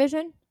see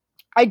WandaVision?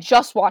 I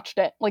just watched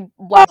it, like,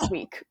 last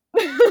week.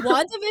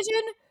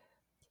 WandaVision?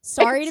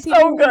 Sorry to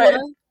people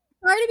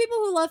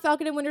who love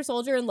Falcon and Winter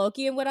Soldier and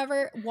Loki and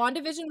whatever.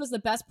 WandaVision was the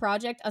best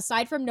project.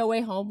 Aside from No Way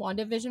Home,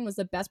 WandaVision was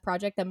the best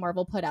project that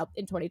Marvel put out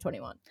in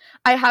 2021.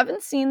 I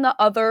haven't seen the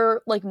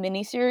other, like,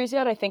 miniseries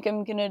yet. I think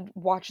I'm gonna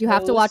watch those. You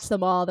have to watch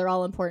them all. They're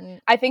all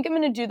important. I think I'm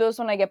gonna do those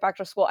when I get back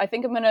to school.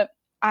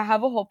 I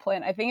have a whole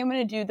plan. I think I'm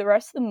going to do the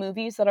rest of the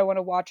movies that I want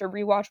to watch or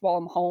rewatch while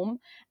I'm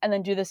home, and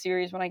then do the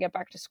series when I get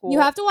back to school.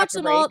 You have to watch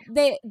them all.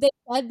 They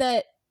said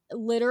that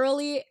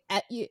literally,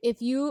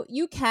 if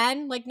you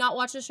can, like, not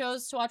watch the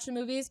shows to watch the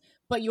movies,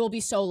 but you will be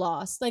so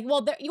lost. Like,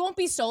 well, you won't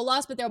be so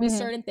lost, but there will be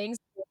certain things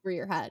over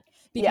your head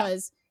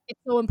because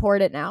it's so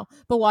important now.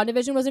 But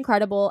WandaVision was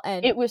incredible,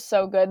 and it was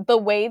so good. The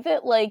way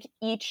that, like,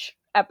 each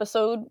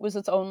episode was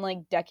its own,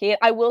 like, decade.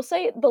 I will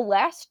say the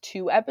last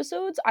 2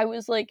 episodes, I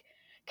was like,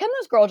 can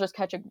this girl just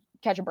catch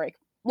a break?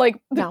 Like,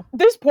 no.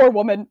 This poor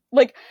woman.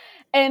 Like,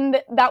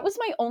 and that was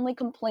my only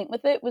complaint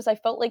with it, was I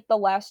felt like the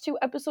last 2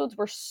 episodes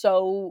were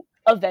so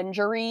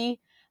Avenger-y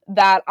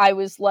that I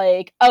was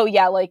like, oh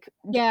yeah, like,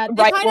 right,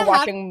 we're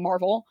watching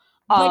Marvel.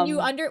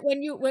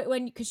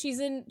 Because she's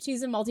in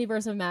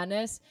Multiverse of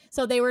Madness,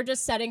 so they were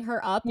just setting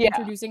her up,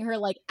 introducing her,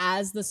 like,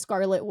 as the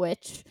Scarlet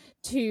Witch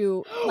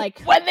to, like,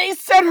 when they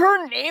said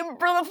her name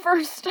for the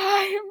first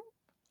time.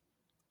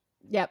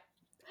 Yep.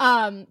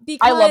 Because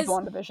I loved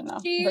WandaVision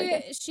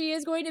though. She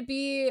is going to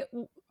be.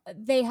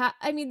 They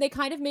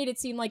kind of made it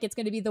seem like it's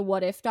going to be the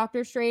What If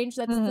Doctor Strange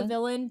that's the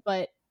villain,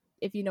 but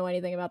if you know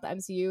anything about the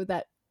MCU,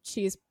 that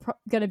she's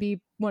going to be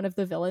one of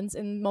the villains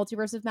in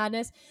Multiverse of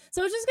Madness.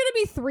 So it's just going to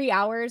be 3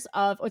 hours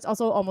of. It's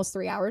also almost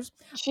 3 hours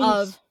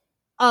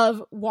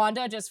of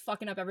Wanda just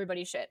fucking up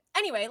everybody's shit.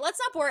 Anyway, let's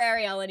not bore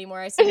Ariel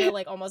anymore. I see her,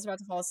 like, almost about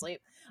to fall asleep.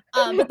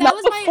 But that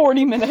was my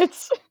 40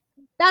 minutes.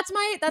 That's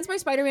my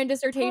Spider-Man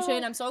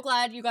dissertation. I'm so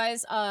glad you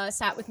guys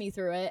sat with me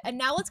through it. And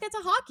now let's get to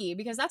hockey,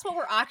 because that's what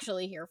we're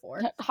actually here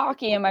for.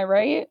 Hockey, am I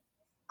right?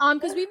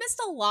 Because we missed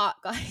a lot,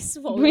 guys,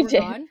 while we were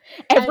gone.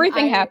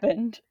 Everything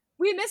happened.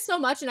 We missed so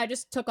much, and I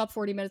just took up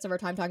 40 minutes of our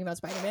time talking about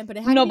Spider-Man, but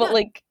it had but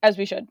like, as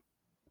we should.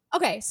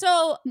 Okay,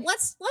 so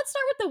let's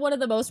start with one of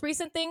the most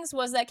recent things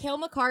was that Cale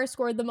Makar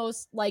scored the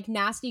most, like,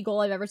 nasty goal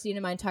I've ever seen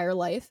in my entire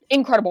life.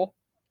 Incredible.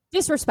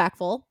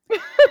 Disrespectful.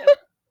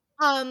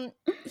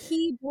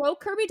 He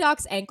broke Kirby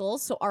Doc's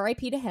ankles, so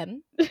R.I.P. to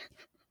him.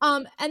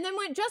 And then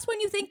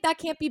when you think that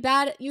can't be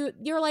bad,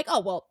 you're like,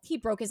 oh, well, he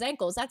broke his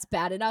ankles. That's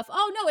bad enough.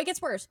 Oh, no, it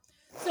gets worse.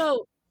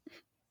 So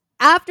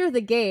after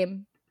the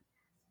game,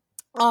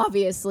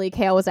 obviously,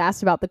 Cale was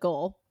asked about the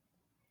goal.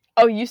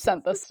 Oh, you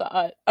sent this to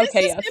us.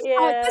 Okay,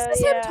 yes. This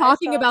is him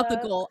talking about the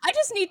goal. I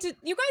just need to,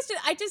 you guys,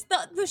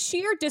 the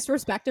sheer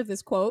disrespect of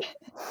this quote.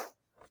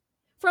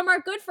 From our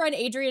good friend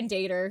Adrian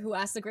Dater, who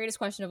asked the greatest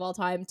question of all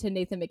time to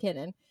Nathan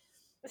McKinnon.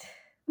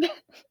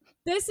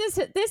 This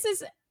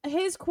is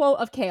his quote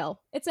of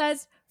Cale. It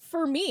says,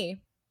 "For me,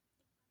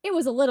 it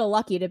was a little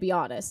lucky, to be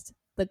honest.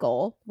 The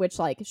goal," which,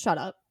 like, shut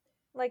up.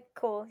 Like,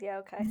 cool, yeah,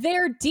 okay.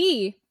 Their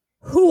D,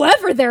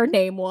 whoever their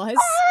name was,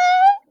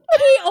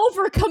 he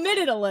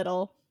overcommitted a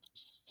little.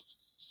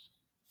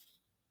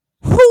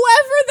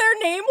 Whoever their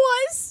name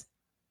was.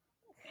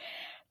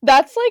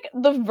 That's like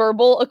the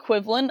verbal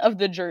equivalent of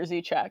the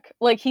jersey check.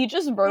 Like, he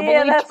just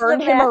verbally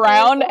turned him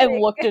around and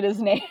looked at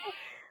his name.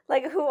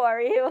 Like, who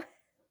are you?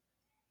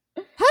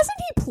 Hasn't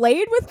he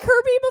played with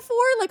Kirby before?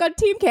 Like, on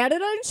Team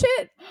Canada and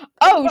shit?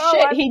 Oh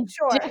shit, I'm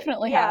sure.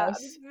 Definitely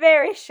has. I'm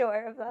very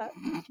sure of that.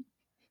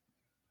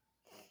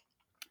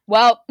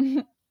 Well.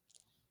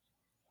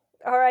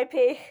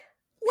 R.I.P.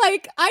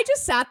 Like, I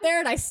just sat there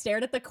and I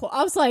stared at the quote.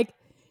 I was like,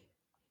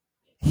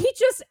 he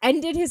just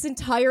ended his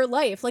entire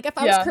life. Like, if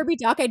I was Kirby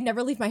Doc, I'd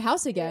never leave my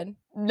house again.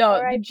 No,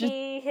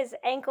 R.I.P. his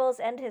ankles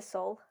and his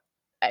soul.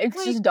 It's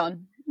like, just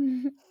done.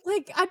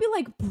 Like, I'd be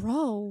like,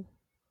 bro,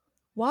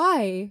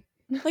 why?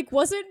 Like,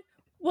 wasn't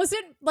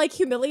like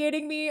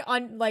humiliating me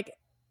on, like,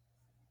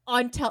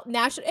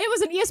 national? It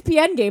was an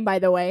ESPN game, by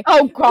the way.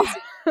 Oh god.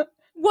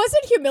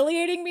 Wasn't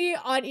humiliating me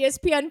on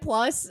ESPN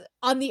Plus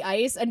on the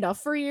ice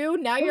enough for you?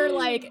 Now you're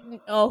like,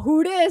 oh,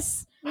 who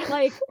this?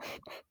 Like,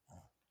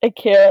 I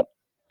can't.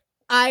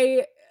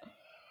 I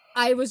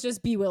was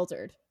just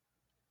bewildered.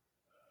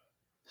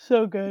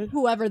 So good.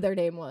 Whoever their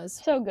name was.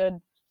 So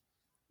good.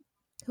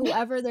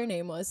 Whoever their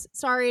name was.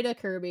 Sorry to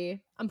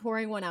Kirby. I'm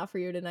pouring one out for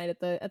you tonight at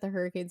the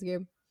Hurricanes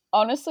game.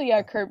 Honestly,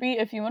 yeah, Kirby,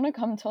 if you want to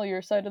come tell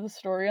your side of the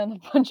story on the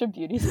Bunch of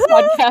Beauties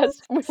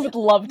podcast, we would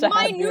love to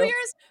have you.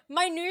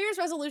 My New Year's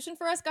resolution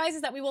for us, guys,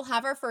 is that we will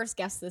have our first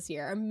guest this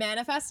year. I'm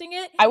manifesting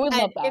it. I would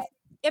love that.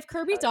 if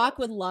Kirby Doc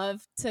would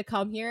love to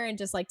come here and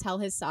just like tell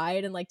his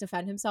side and like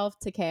defend himself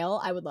to Kale,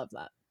 I would love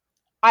that.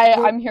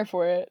 I'm here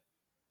for it.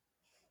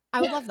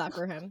 I would love that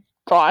for him.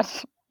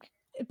 Gosh.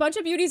 A Bunch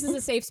of Beauties is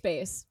a safe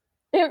space.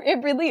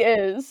 It really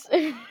is.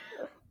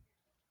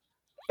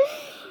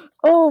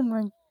 Oh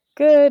my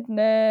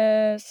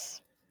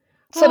goodness.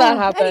 So that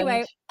happened.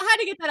 Anyway, I had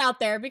to get that out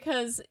there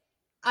because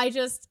I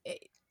just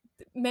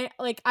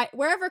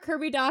wherever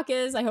Kirby Doc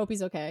is, I hope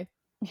he's okay.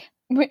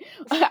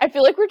 I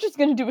feel like we're just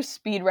gonna do a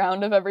speed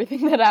round of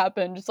everything that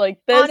happened. Just like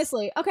this.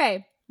 Honestly,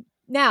 okay.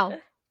 Now,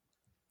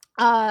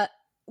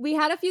 we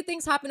had a few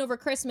things happen over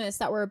Christmas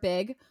that were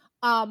big.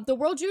 The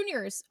World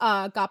Juniors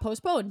got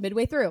postponed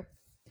midway through.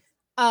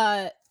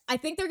 I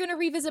think they're gonna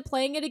revisit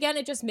playing it again.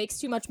 It just makes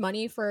too much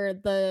money for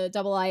the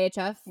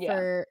IIHF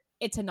for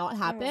it to not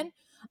happen.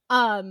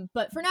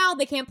 But for now,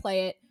 they can't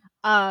play it.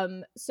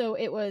 So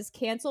it was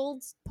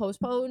canceled,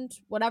 postponed,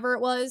 whatever it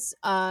was.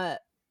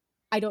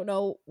 I don't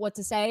know what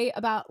to say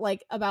about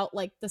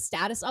the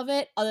status of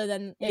it other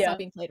than it's not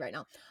being played right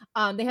now.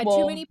 They had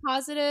too many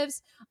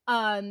positives.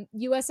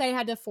 USA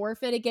had to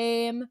forfeit a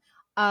game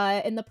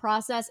in the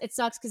process. It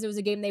sucks because it was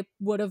a game they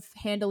would have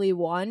handily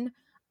won.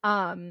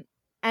 And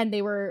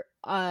they were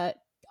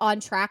on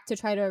track to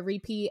try to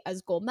repeat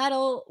as gold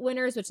medal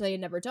winners, which they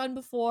had never done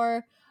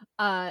before.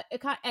 And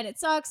it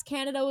sucks.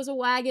 Canada was a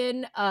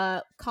wagon.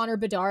 Connor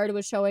Bedard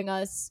was showing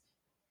us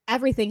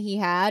everything he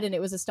had, and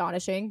it was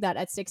astonishing that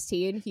at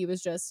 16 he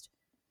was just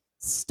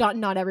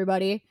stunting on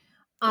everybody.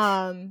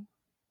 Him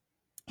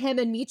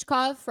and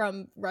Michkov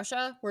from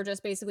Russia were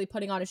just basically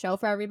putting on a show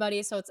for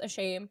everybody, so it's a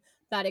shame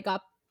that it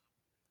got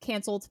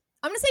canceled.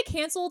 I'm gonna say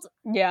canceled.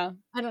 Yeah,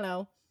 I don't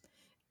know.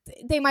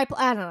 They might,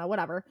 I don't know,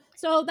 whatever.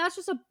 So that's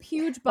just a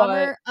huge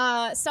bummer.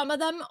 Some of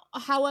them,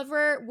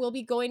 however, will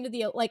be going to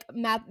the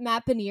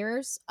Matt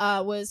Beniers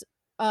was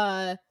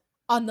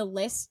on the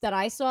list that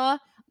I saw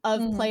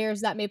of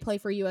players that may play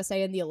for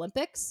USA in the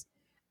Olympics.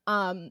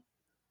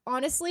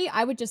 Honestly,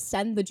 I would just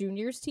send the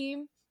juniors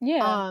team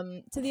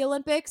to the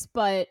Olympics,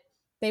 but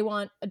they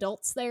want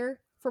adults there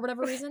for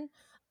whatever reason.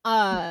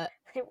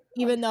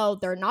 Even though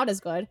they're not as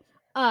good.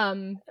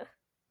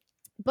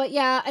 But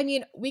yeah, I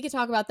mean, we could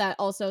talk about that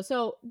also.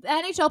 So the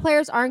NHL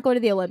players aren't going to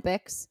the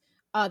Olympics.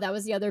 That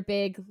was the other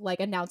big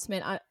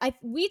announcement.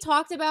 We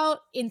talked about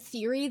in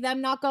theory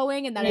them not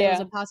going, and that it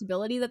was a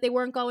possibility that they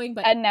weren't going.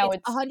 But and now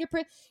it's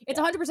 100%. It's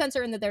 100%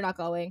 certain that they're not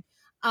going.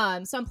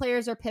 Some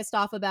players are pissed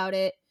off about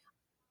it.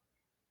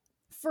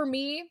 For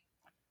me,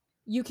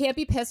 you can't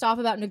be pissed off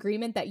about an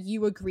agreement that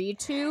you agreed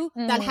to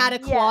that had a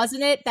clause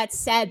in it that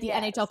said the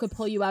NHL could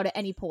pull you out at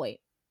any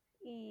point.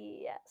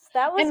 Yes,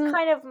 that was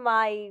kind of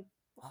my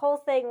whole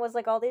thing. Was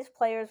all these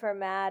players were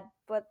mad,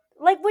 but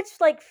which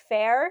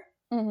fair.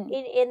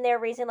 In their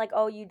reason,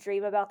 oh, you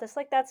dream about this,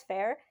 that's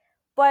fair,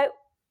 but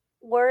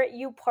weren't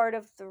you part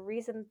of the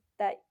reason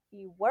that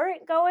you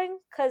weren't going?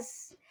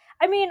 Because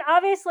I mean,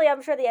 obviously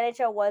I'm sure the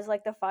NHL was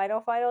the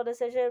final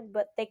decision,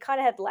 but they kind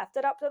of had left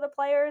it up to the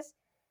players,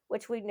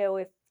 which we knew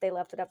if they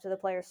left it up to the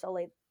players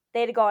solely,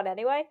 they'd gone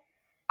anyway.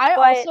 I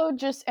also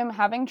just am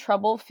having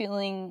trouble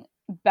feeling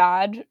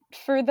bad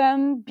for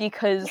them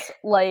because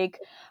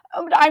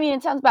I mean,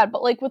 it sounds bad,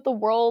 but with the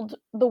world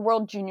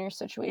junior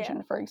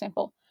situation, for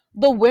example,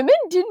 the women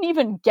didn't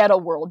even get a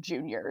World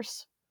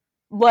Juniors.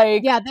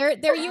 Their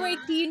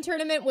U18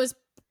 tournament was,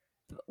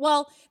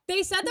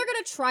 they said they're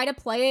gonna try to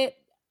play it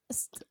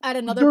at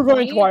another point. They're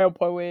going to try to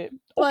play it.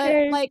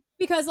 But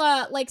because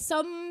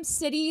some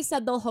city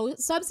said they'll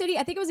host, some city,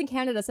 I think it was in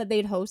Canada, said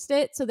they'd host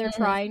it, so they're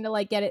trying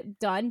to get it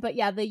done. But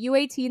yeah, the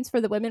U18s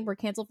for the women were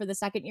canceled for the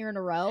second year in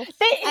a row.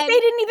 They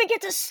didn't even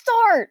get to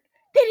start.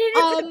 They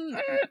didn't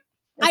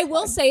I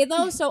will say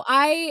though, so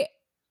I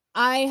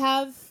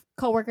have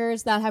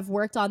coworkers that have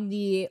worked on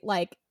the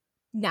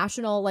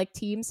national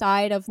team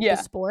side of the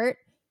sport.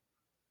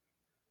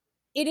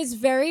 It is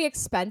very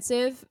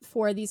expensive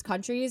for these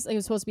countries. It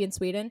was supposed to be in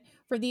Sweden.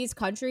 For these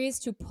countries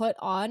to put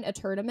on a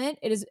tournament,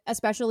 it is,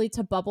 especially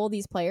to bubble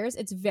these players,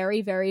 it's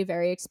very, very,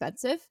 very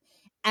expensive.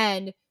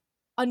 And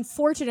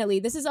unfortunately,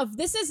 this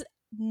is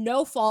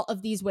no fault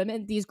of these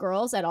women, these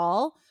girls at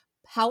all.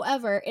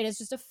 However, it is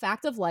just a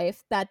fact of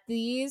life that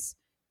these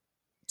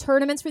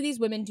tournaments for these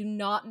women do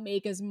not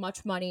make as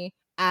much money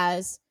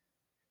as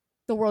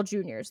the World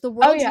Juniors. The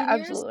World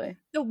Juniors, absolutely.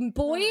 The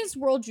boys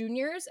World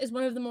Juniors is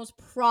one of the most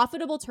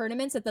profitable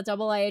tournaments that the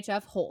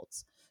IIHF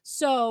holds.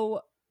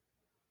 So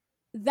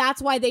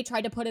that's why they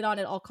tried to put it on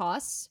at all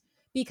costs,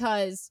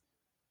 because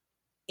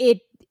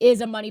it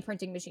is a money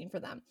printing machine for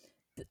them.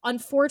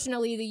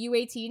 Unfortunately, the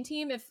U18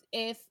 team,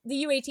 if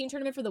the U18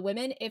 tournament for the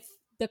women,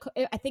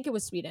 I think it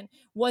was Sweden,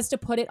 was to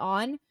put it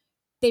on,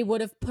 they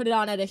would have put it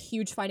on at a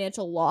huge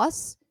financial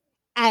loss.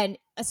 And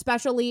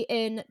especially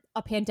in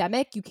a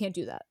pandemic, you can't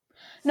do that.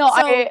 No,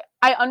 so,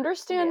 I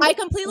understand. I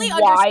completely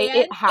why understand.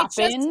 It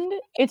happened.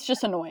 It's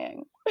just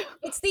annoying.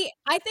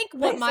 I think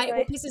what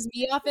pisses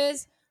me off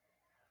is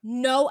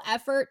no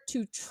effort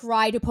to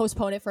try to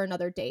postpone it for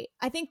another date.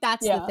 I think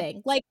that's the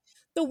thing.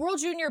 The World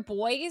Junior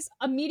boys,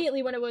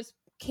 immediately when it was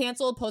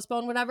canceled,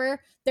 postponed, whatever,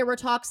 there were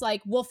talks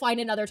like, we'll find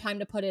another time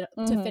to put it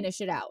to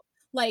finish it out.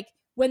 Like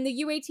when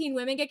the U18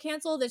 women get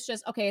canceled, it's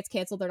just, okay, it's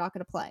canceled. They're not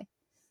going to play.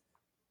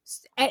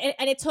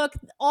 And it took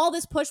all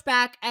this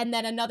pushback and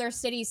then another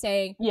city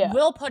saying,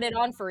 we'll put it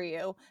on for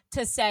you,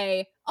 to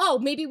say, oh,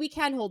 maybe we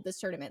can hold this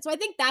tournament. So I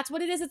think that's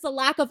what it is. It's a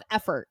lack of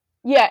effort.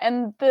 Yeah,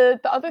 and the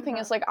other thing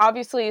is, like,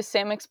 obviously, as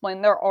Sam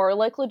explained, there are,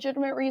 like,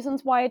 legitimate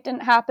reasons why it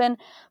didn't happen,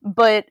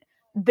 but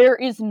there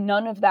is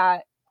none of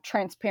that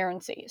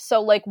transparency.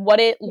 So, like, what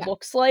it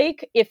looks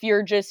like, if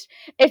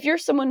you're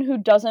someone who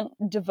doesn't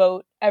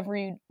devote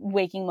every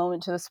waking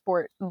moment to the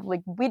sport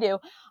like we do,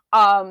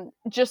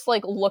 just,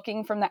 like,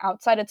 looking from the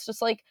outside, it's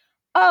just like,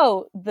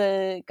 oh,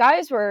 the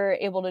guys were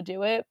able to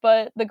do it,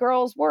 but the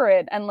girls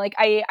weren't. And, like,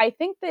 I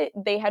think that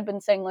they had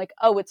been saying, like,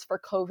 oh, it's for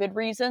COVID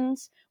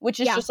reasons, which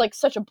is just, like,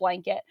 such a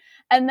blanket.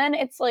 And then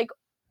it's, like,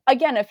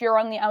 again, if you're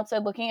on the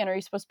outside looking in, are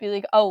you supposed to be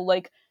like, oh,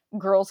 like,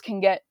 girls can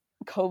get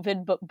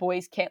COVID, but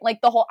boys can't? Like,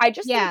 I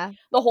just think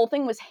the whole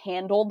thing was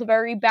handled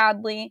very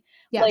badly.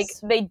 Yes. Like,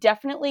 they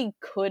definitely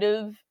could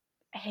have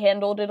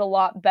handled it a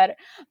lot better.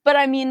 But,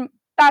 I mean,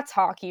 that's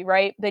hockey,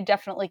 right? They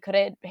definitely could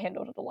have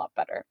handled it a lot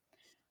better.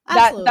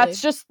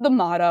 That's just the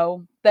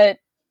motto, that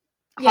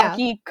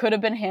hockey could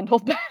have been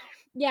handled better.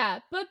 Yeah,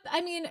 but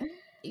I mean,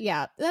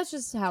 that's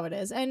just how it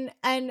is. And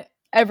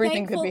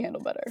everything could be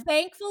handled better.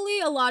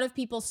 Thankfully, a lot of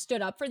people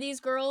stood up for these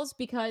girls,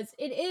 because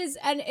it is,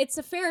 and it's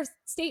a fair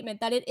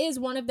statement, that it is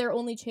one of their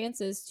only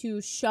chances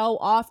to show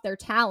off their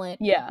talent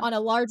on a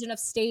large enough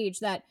stage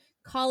that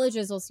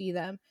colleges will see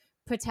them,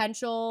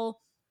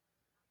 potential,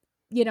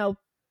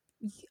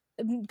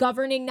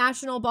 governing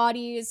national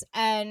bodies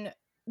and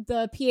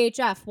the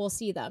PHF will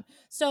see them.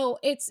 So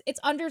it's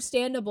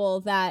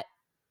understandable that,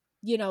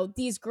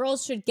 these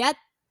girls should get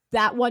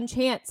that one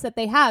chance that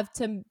they have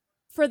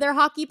for their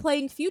hockey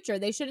playing future.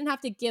 They shouldn't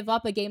have to give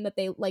up a game that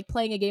they like,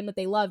 playing a game that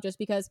they love, just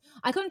because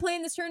I couldn't play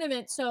in this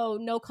tournament, so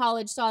no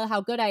college saw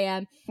how good I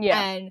am,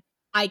 and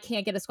I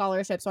can't get a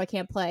scholarship, so I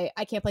can't play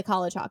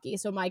college hockey,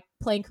 so my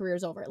playing career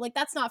is over. Like,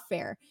 that's not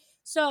fair.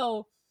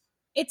 So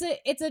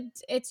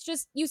it's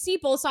just, you see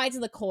both sides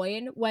of the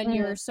coin when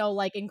you're so,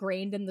 like,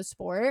 ingrained in the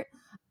sport.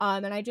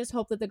 And I just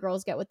hope that the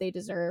girls get what they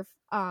deserve,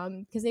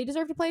 because they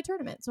deserve to play a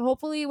tournament. So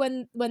hopefully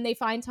when they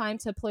find time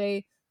to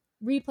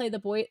replay the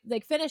boy,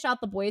 like, finish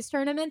out the boys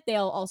tournament,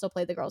 they'll also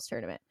play the girls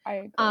tournament. I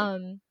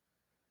agree.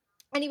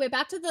 Anyway,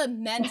 back to the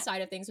men's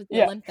side of things with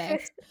the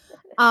Olympics.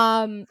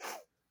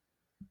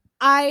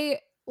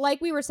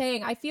 Like we were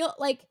saying, I feel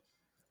like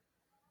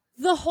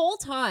the whole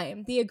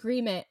time the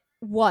agreement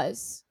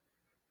was,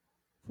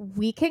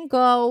 we can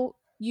go,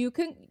 the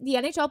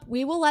NHL,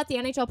 we will let the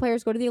NHL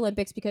players go to the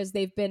Olympics because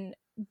they've been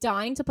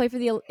dying to play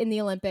in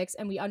the Olympics,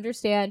 and we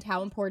understand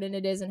how important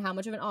it is and how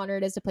much of an honor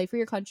it is to play for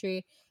your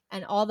country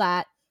and all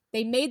that.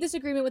 They made this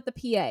agreement with the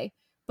PA,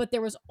 but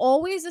there was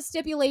always a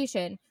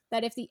stipulation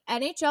that if the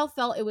NHL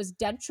felt it was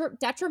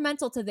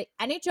detrimental to the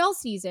NHL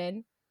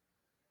season,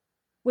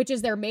 which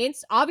is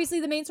obviously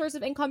the main source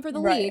of income for the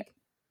league,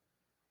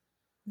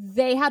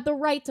 they had the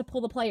right to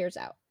pull the players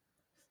out.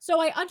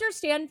 So I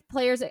understand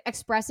players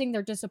expressing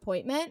their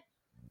disappointment,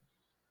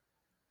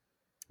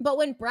 but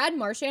when Brad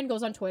Marchand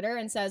goes on Twitter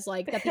and says,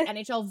 like, that the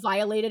NHL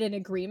violated an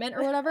agreement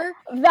or whatever,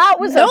 they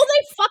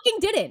fucking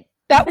didn't.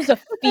 That was a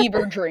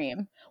fever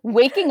dream.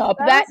 Waking up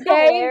that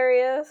day.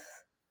 Hilarious.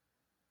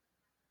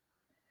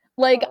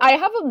 Like, I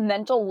have a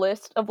mental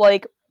list of,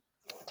 like,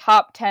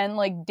 top 10,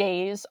 like,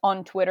 days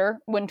on Twitter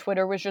when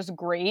Twitter was just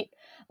great.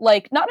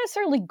 Like, not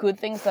necessarily good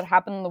things that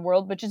happened in the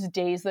world, but just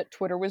days that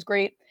Twitter was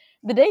great.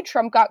 The day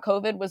Trump got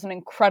COVID was an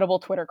incredible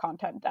Twitter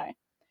content day.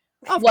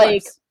 Of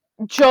course.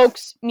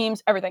 Jokes,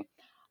 memes, everything.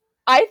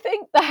 I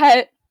think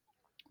that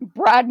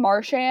Brad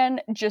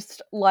Marchand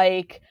just,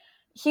 like,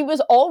 he was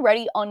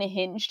already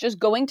unhinged. Just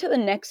going to the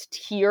next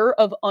tier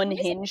of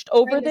unhinged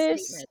over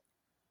this,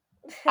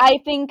 I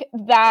think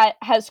that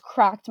has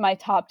cracked my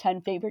top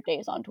 10 favorite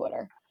days on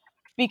Twitter.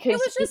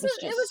 Because it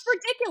was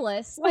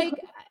ridiculous. Like,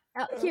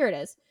 here it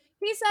is.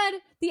 He said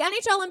the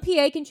NHL and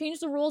PA can change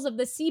the rules of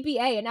the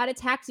CBA and add a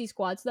taxi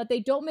squad so that they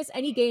don't miss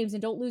any games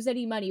and don't lose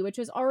any money, which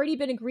has already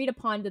been agreed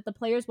upon that the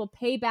players will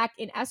pay back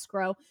in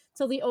escrow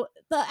till the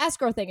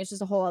escrow thing is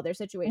just a whole other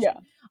situation.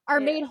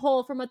 Made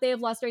whole from what they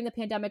have lost during the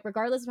pandemic,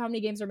 regardless of how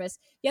many games are missed.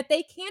 Yet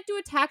they can't do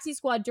a taxi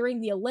squad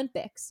during the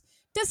Olympics.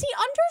 Does he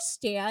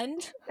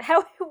understand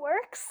how it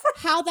works?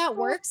 How that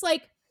works?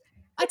 Like,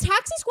 a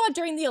taxi squad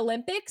during the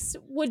Olympics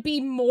would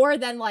be more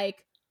than,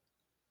 like,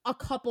 a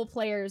couple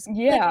players.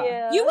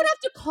 Yeah. You would have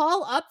to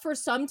call up for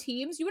some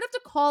teams. You would have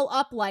to call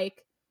up,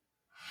 like,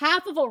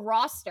 half of a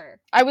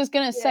roster. I was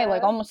gonna say,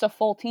 like, almost a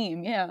full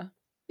team. Yeah.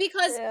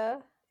 Because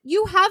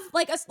you have,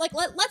 like, let's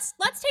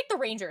take the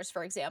Rangers,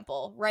 for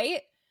example,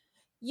 right?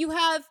 You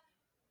have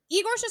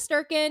Igor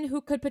Shesterkin, who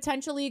could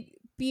potentially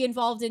be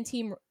involved in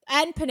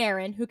and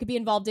Panarin, who could be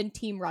involved in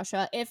Team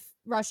Russia if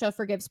Russia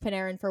forgives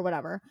Panarin for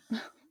whatever.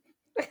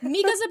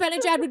 Mika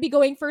Zibanejad would be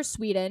going for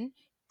Sweden.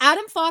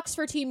 Adam Fox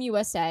for Team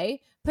USA.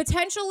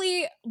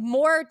 Potentially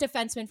more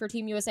defensemen for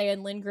Team USA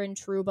and Lindgren,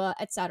 Trouba,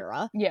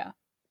 etc. Yeah.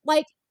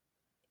 Like,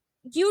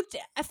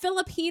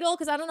 Philip Hedl,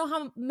 because I don't know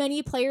how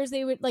many players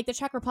they would, like the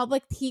Czech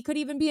Republic, he could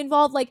even be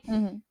involved. Like,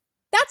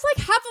 that's like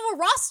half of a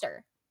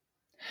roster.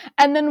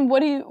 And then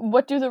what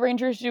do the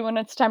Rangers do when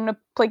it's time to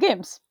play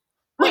games?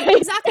 Right,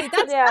 exactly.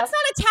 That's not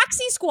a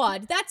taxi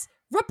squad. That's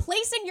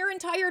replacing your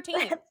entire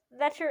team.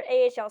 That's your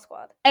AHL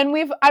squad. And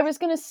I was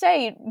going to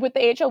say, with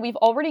the AHL, we've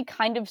already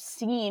kind of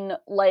seen,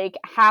 like,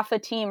 half a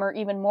team or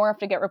even more have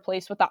to get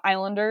replaced with the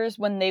Islanders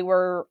when they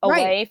were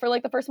away for,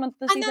 like, the first month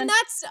of the season. And then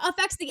that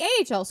affects the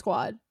AHL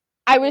squad.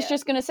 I was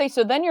just going to say,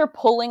 so then you're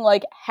pulling,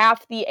 like,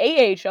 half the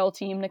AHL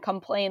team to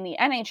come play in the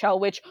NHL,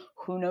 which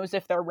who knows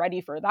if they're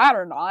ready for that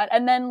or not.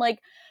 And then, like,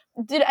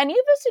 did any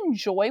of us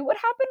enjoy what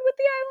happened with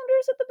the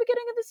Islanders at the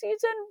beginning of the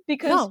season?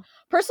 Because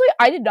personally,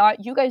 I did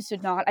not. You guys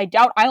did not. I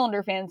doubt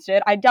Islander fans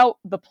did. I doubt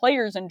the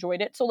players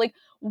enjoyed it. So, like,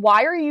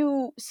 why are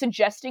you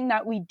suggesting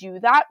that we do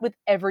that with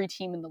every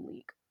team in the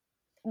league?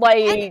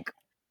 Like,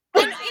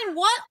 and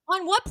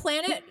on what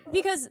planet?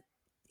 Because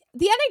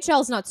the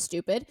NHL is not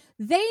stupid.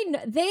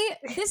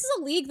 This is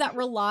a league that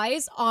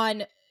relies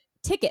on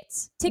ticket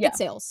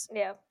sales.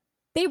 Yeah.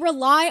 They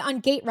rely on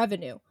gate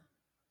revenue.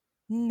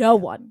 No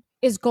one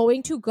is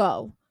going to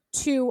go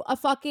to a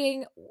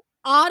fucking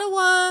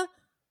Ottawa.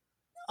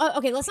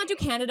 Okay, let's not do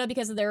Canada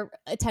because of their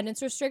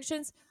attendance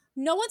restrictions.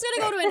 No one's going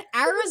to go to an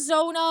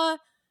Arizona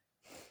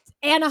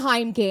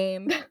Anaheim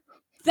game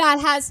that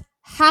has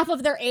half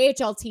of their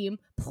AHL team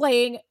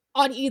playing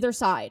on either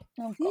side.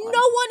 No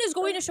one is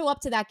going to show up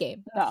to that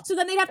game. No. So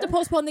then they'd have to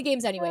postpone the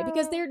games anyway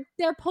because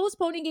they're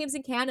postponing games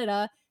in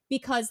Canada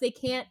because they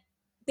can't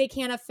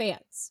have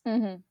fans.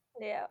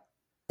 Yeah.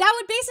 That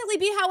would basically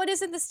be how it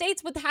is in the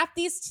States with half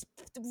these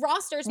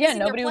rosters. Yeah,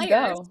 nobody would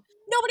go.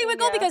 Nobody would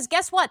go because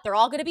guess what? They're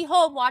all going to be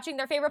home watching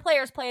their favorite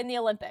players play in the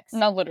Olympics.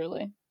 Not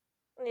literally.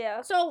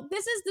 Yeah. So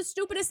this is the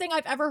stupidest thing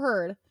I've ever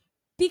heard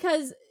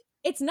because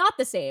it's not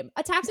the same.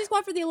 A taxi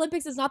squad for the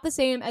Olympics is not the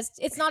same as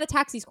it's not a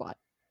taxi squad.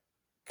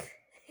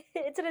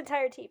 It's an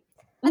entire team.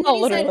 No,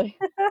 literally.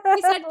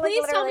 He said,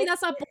 please tell me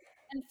that's not.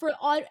 And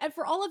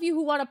for all of you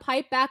who want to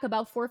pipe back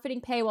about forfeiting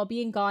pay while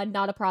being gone,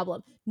 not a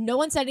problem. No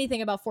one said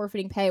anything about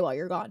forfeiting pay while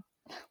you're gone.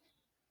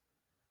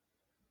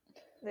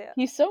 Yeah.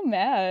 He's so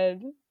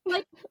mad.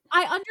 Like,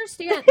 I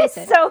understand. He's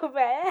so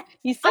mad.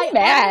 He's so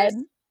mad.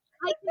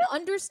 I can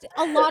understand.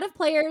 A lot of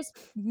players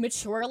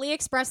maturely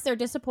express their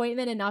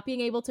disappointment in not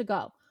being able to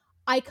go.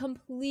 I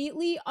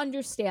completely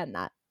understand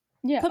that.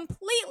 Yeah.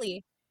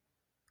 Completely.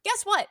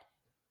 Guess what?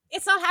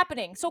 It's not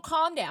happening. So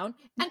calm down.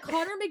 And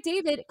Connor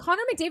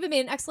McDavid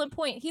made an excellent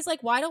point. He's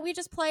like, why don't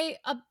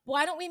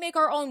we make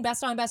our own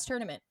best on best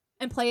tournament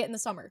and play it in the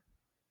summer?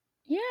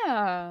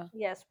 Yeah.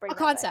 Yes, bring a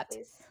concept.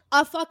 Back,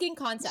 a fucking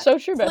concept. So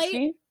true,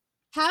 bestie.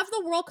 Have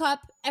the World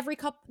Cup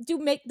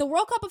the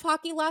World Cup of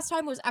hockey last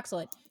time was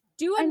excellent.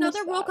 Do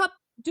another World Cup,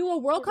 do a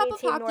World Cup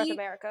of hockey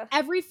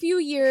every few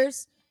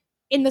years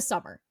in the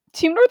summer.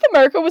 Team North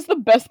America was the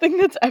best thing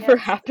that's ever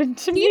happened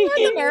to me. Team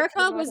North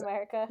America was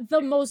the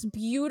most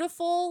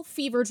beautiful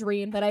fever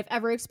dream that I've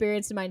ever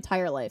experienced in my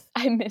entire life.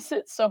 I miss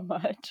it so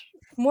much.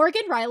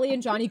 Morgan Riley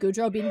and Johnny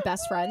Gaudreau being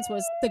best friends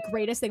was the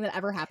greatest thing that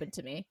ever happened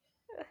to me.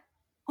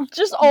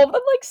 Just all of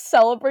them, like,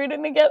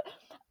 celebrating together.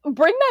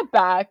 Bring that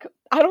back.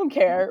 I don't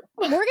care.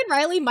 Morgan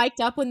Riley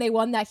mic'd up when they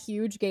won that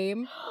huge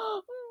game.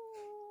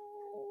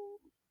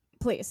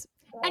 Please.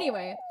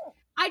 Anyway.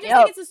 I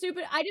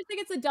just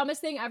think it's the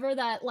dumbest thing ever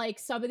that, like,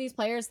 some of these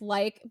players,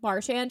 like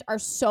Marchand, are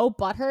so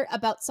butthurt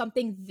about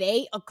something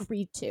they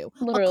agreed to.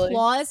 Literally.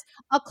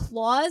 A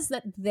clause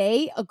that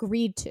they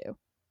agreed to.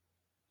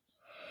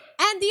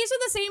 And these are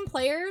the same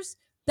players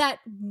that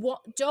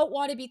don't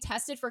want to be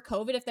tested for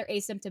COVID if they're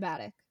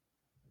asymptomatic.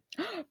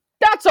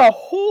 That's a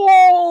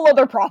whole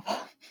other problem.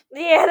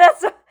 Yeah,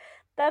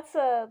 that's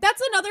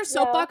another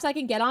soapbox I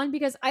can get on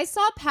because I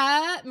saw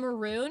Pat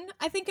Maroon,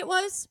 I think it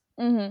was.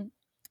 Mm-hmm.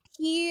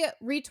 He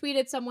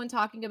retweeted someone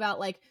talking about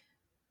like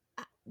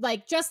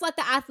just let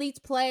the athletes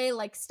play,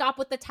 like stop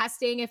with the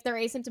testing if they're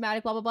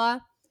asymptomatic, blah, blah, blah.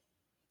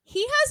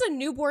 He has a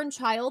newborn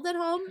child at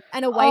home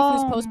and a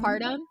wife who's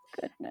postpartum.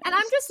 Goodness. And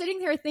I'm just sitting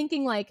here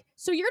thinking like,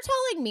 so you're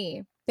telling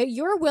me that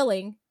you're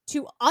willing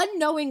to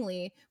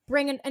unknowingly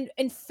bring an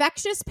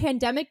infectious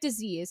pandemic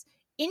disease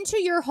into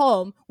your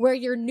home where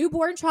your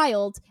newborn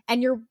child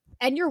and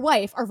your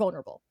wife are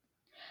vulnerable.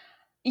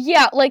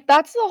 Yeah, like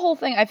that's the whole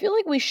thing. I feel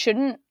like we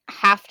shouldn't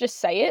have to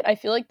say it. I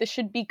feel like this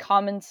should be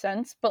common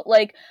sense, but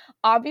like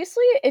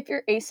obviously if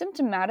you're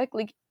asymptomatic,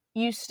 like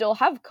you still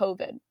have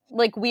COVID.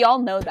 Like we all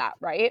know that,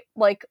 right?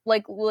 Like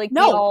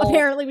no,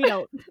 apparently we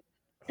don't.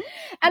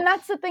 And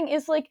that's the thing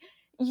is like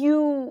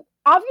you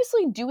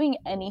obviously doing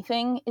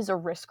anything is a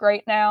risk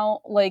right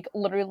now. Like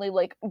literally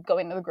like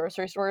going to the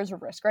grocery store is a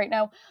risk right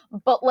now.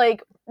 But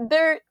like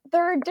there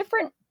are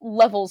different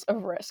levels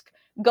of risk.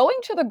 Going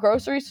to the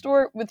grocery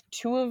store with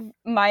two of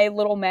my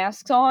little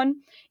masks on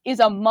is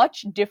a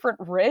much different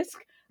risk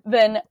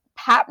than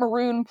Pat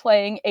Maroon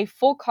playing a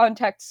full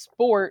contact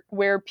sport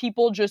where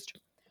people just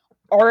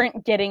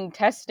aren't getting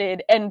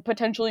tested and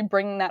potentially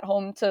bringing that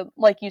home to,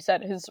 like you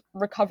said, his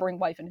recovering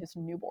wife and his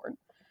newborn.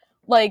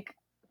 Like,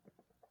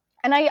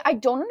 And I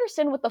don't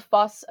understand what the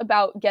fuss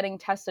about getting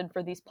tested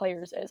for these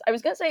players is. I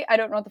was going to say I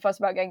don't know what the fuss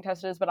about getting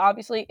tested is, but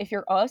obviously if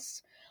you're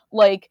us,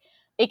 like,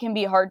 it can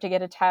be hard to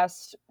get a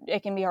test.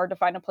 It can be hard to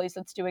find a place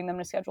that's doing them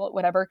to schedule it,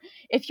 whatever.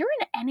 If you're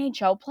an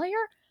NHL player,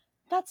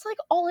 that's, like,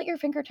 all at your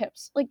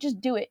fingertips. Like,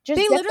 just do it. Just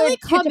they get literally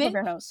the come tip in. Of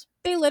your nose.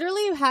 They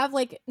literally have,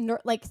 like,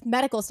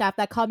 medical staff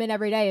that come in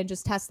every day and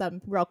just test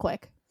them real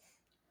quick.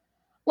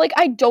 Like,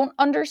 I don't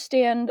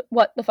understand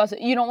what the fuss is.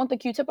 You don't want the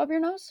Q-tip up your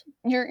nose?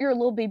 You're a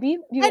little baby?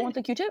 You don't want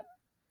the Q-tip?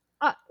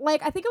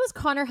 Like, I think it was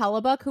Connor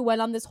Hellebuck who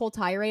went on this whole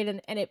tirade,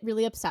 and it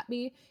really upset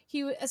me.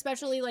 He,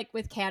 especially, like,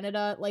 with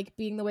Canada, like,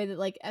 being the way that,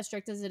 like, as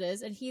strict as it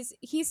is, and he's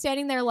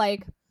standing there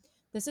like,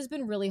 this has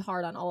been really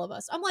hard on all of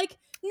us. I'm like,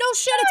 no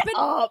shit, it's been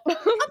up. I'm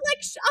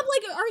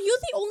like, are you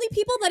the only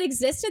people that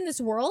exist in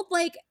this world?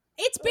 Like,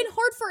 it's been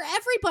hard for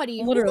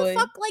everybody. Literally. Who the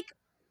fuck, like,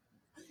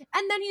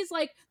 and then he's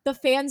like, the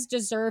fans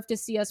deserve to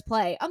see us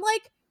play. I'm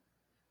like,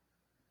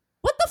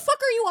 what the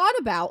fuck are you on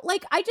about?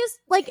 Like, I just,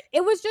 like,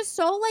 it was just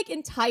so, like,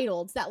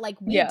 entitled that, like,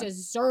 we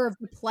deserve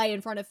to play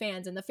in front of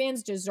fans and the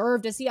fans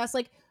deserve to see us.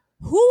 Like,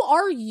 who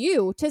are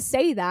you to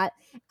say that?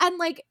 And,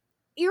 like,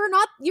 you're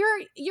not,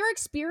 your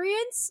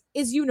experience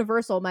is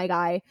universal, my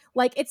guy.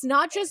 Like, it's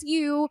not just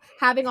you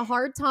having a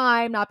hard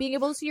time, not being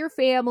able to see your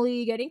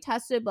family, getting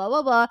tested, blah,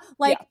 blah, blah.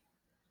 Like,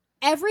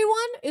 everyone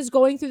is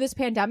going through this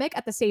pandemic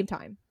at the same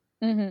time.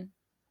 Mm-hmm.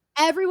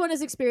 Everyone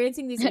is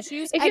experiencing these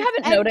issues. If you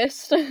haven't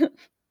noticed.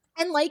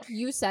 And like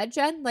you said,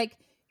 Jen, like,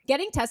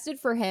 getting tested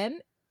for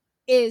him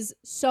is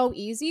so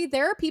easy.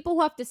 There are people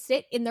who have to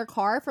sit in their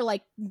car for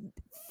like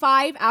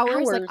 5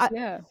 hours.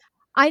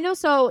 I know.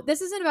 So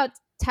this isn't about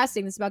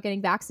testing. This is about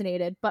getting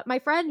vaccinated. But my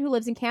friend who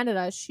lives in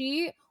Canada,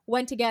 she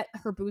went to get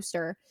her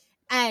booster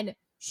and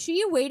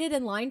she waited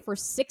in line for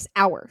 6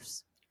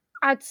 hours.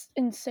 That's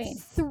insane.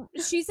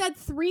 She said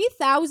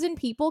 3,000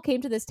 people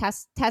came to this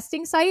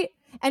testing site.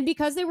 And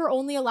because they were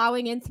only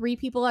allowing in 3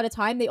 people at a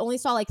time, they only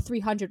saw like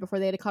 300 before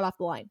they had to cut off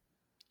the line.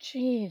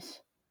 Jeez.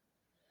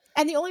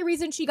 And the only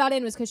reason she got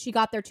in was because she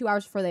got there 2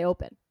 hours before they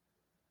opened.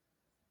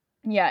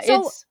 Yeah,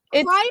 so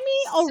it's cry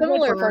me a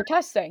similar river. For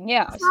testing.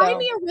 Yeah. Cry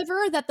me a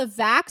river that the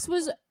vax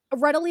was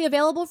readily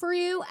available for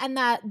you and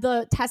that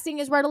the testing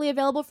is readily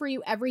available for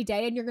you every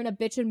day and you're going to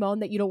bitch and moan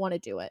that you don't want to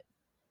do it.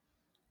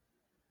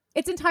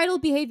 It's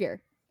entitled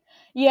behavior.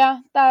 Yeah,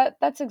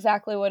 that's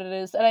exactly what it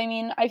is. And I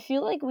mean, I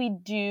feel like we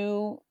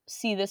do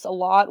see this a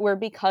lot where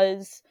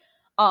because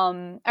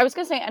I was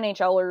going to say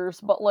NHLers,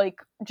 but like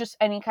just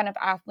any kind of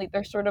athlete,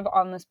 they're sort of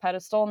on this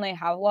pedestal and they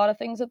have a lot of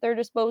things at their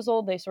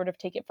disposal. They sort of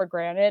take it for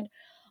granted.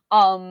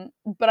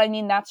 But I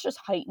mean, that's just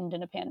heightened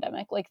in a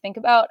pandemic. Like, think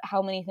about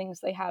how many things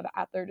they have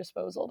at their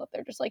disposal that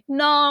they're just like,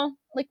 no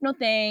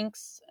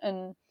thanks.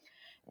 And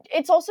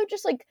it's also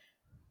just like,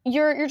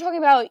 you're talking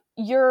about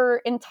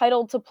you're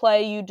entitled to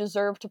play, you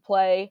deserve to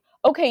play.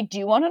 Okay, do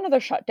you want another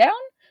shutdown?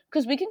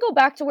 Because we can go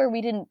back to where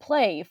we didn't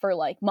play for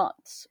like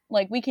months.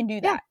 Like, we can do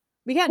that. Yeah,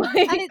 we can.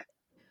 Like,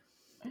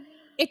 and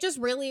it just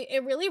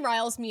really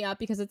riles me up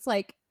because it's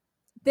like,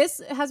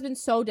 this has been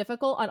so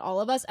difficult on all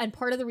of us. And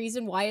part of the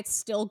reason why it's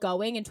still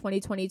going in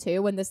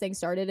 2022 when this thing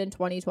started in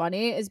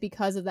 2020 is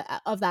because of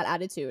that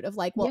attitude of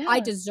like, well, I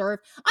deserve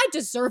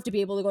to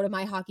be able to go to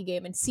my hockey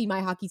game and see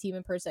my hockey team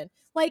in person.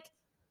 Like,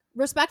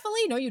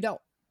 respectfully, no, you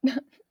don't.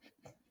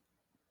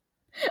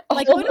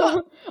 Like,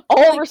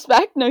 all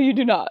respect, no, you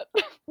do not.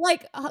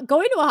 Like,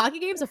 going to a hockey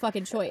game is a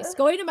fucking choice.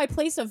 Going to my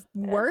place of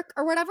work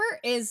or whatever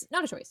is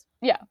not a choice.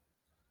 Yeah.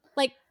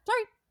 Like,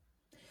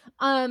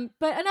 sorry.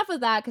 But enough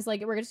of that, because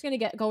like we're just gonna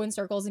go in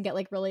circles and get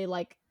like really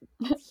like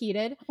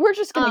heated. We're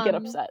just gonna get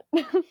upset.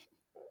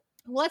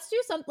 Let's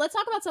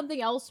talk about something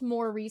else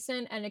more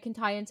recent, and it can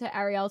tie into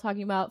Ariel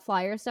talking about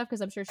Flyer stuff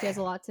because I'm sure she has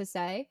a lot to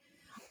say.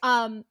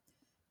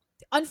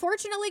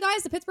 Unfortunately,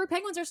 guys, the Pittsburgh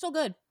Penguins are still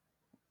good.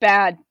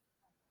 Bad.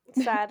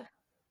 Sad.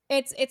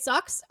 It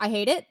sucks. I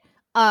hate it.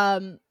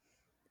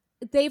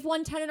 They've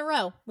won 10 in a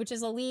row, which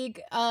is a league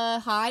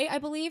high, I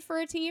believe, for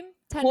a team.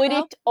 10 Put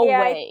it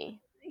away.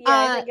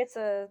 I think it's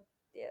a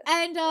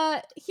And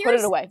here's put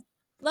it away.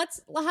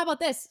 How about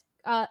this?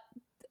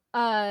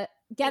 Gensel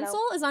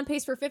is on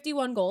pace for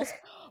 51 goals.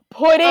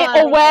 Put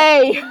it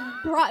away.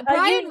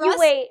 Brian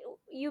Russ.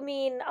 You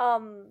mean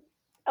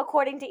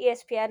according to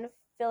ESPN,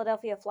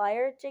 Philadelphia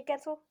Flyer, Jake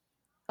Gensel?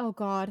 Oh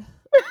God.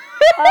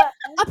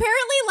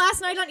 Apparently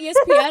last night on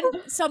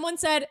ESPN, someone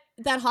said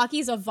that hockey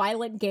is a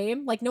violent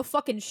game. Like, no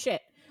fucking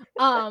shit.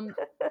 I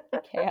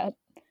can't.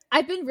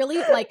 I've been really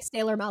like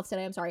sailor mouth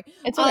today. I'm sorry.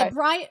 It's okay.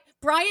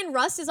 Brian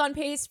Russ is on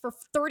pace for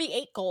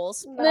 38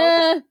 goals.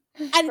 No.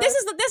 And this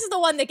is the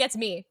one that gets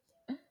me.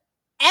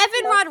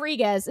 Evan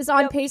Rodriguez is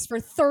on pace for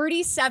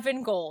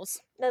 37 goals.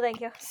 No,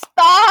 thank you.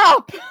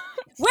 Stop.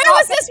 Where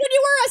was this when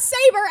you were a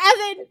Saber,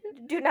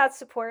 Evan? Do not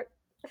support.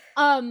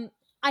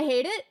 I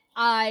hate it.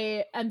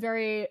 I am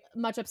very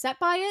much upset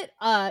by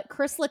it.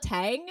 Chris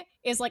Letang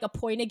is like a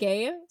point a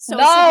game.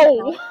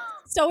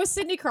 So is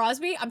Sidney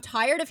Crosby. I'm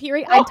tired of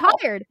hearing. I'm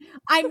tired.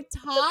 I'm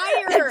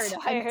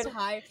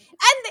tired.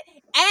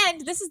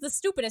 And this is the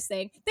stupidest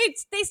thing.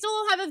 They still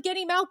don't have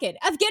Evgeny Malkin.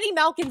 Evgeny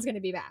Malkin's going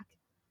to be back.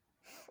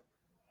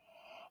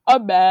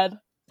 I'm mad.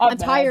 I'm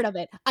tired of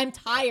it. I'm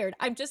tired.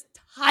 I'm just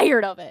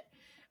tired of it.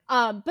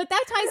 But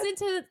that ties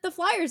into the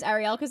Flyers,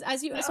 Ariel, because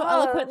as you so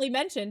eloquently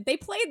mentioned, they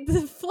played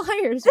the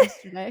Flyers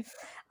yesterday.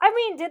 I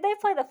mean, did they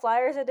play the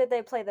Flyers or did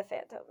they play the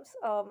Phantoms?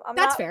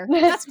 That's fair.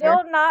 That's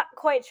still fair. not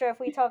quite sure if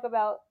we talk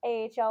about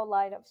AHL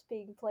lineups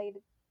being played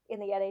in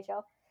the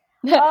NHL.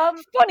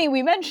 Funny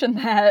we mentioned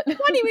that.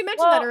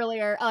 That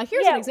earlier.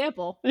 Here's an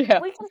example. Yeah.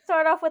 We can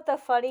start off with the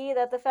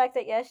fact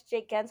that yes,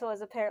 Jake Gensel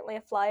is apparently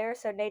a Flyer,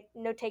 so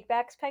no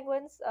takebacks,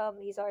 Penguins.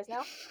 He's ours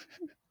now.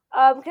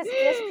 Because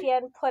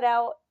ESPN put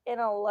out an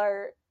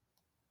alert.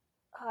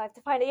 I have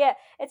to find it. Yeah,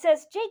 it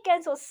says Jake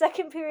Gensel's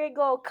second period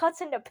goal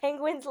cuts into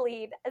Penguins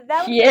lead.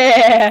 That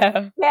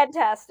was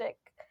fantastic.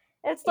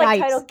 It's like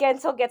title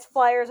Gensel gets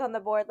Flyers on the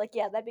board. Like,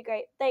 yeah, that'd be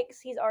great. Thanks,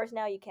 he's ours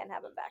now. You can't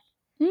have him back.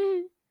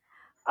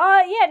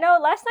 Yeah, no,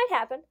 last night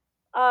happened.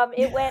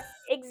 It went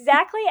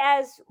exactly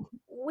as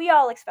we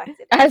all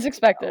expected. As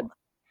expected. So,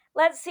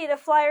 let's see, the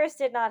Flyers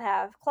did not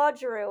have Claude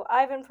Giroux,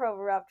 Ivan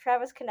Provorov,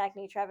 Travis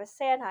Konechny, Travis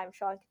Sanheim,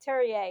 Sean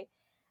Couturier.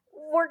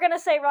 We're going to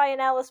say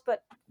Ryan Ellis,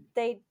 but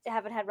they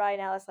haven't had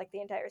Ryan Ellis like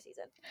the entire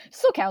season.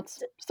 Still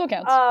counts.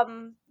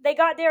 They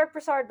got Derek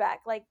Brassard back.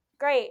 Like,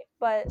 great,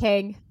 but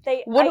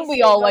wouldn't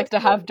we all like to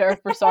have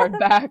Derek Brassard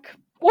back?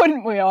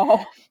 Wouldn't we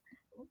all?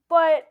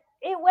 But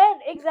it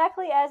went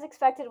exactly as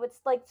expected with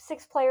like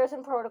 6 players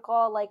in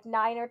protocol, like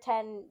 9 or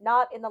 10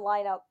 not in the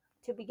lineup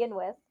to begin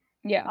with.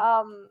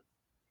 Yeah.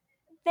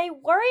 They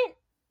weren't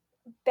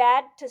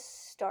bad to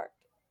start.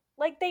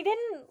 Like, they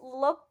didn't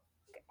look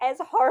as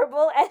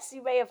horrible as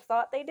you may have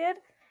thought they did.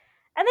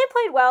 And they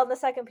played well in the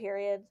second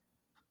period.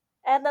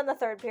 And then the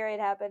third period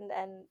happened,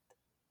 and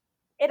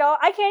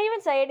I can't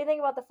even say anything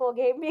about the full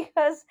game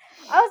because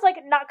I was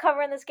like, not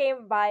covering this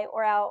game, bye,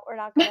 or out. We're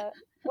not gonna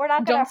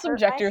Don't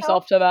subject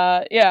yourself to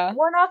that. Yeah.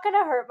 We're not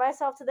gonna hurt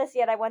myself to this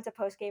yet. I went to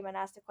post game and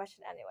asked a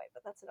question anyway,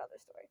 but that's another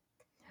story.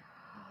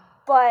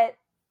 But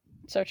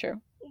so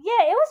true.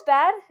 Yeah, it was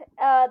bad.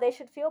 They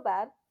should feel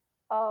bad.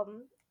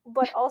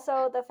 But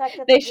also the fact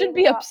that they should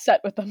be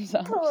upset with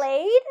themselves.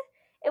 Played.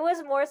 It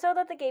was more so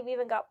that the game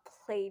even got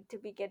played to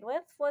begin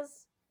with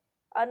was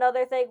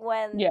another thing.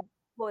 When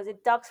what was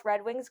it? Ducks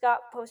Red Wings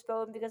got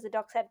postponed because the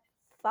Ducks had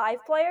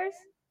 5 players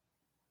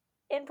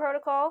in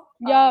protocol.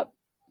 Yeah.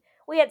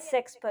 We had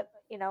 6, but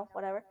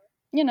whatever.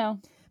 They're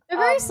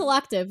very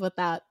selective with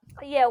that.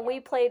 Yeah, we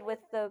played with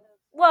the.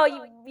 Well,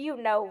 you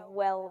know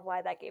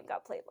why that game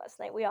got played last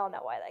night. We all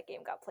know why that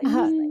game got played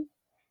last night.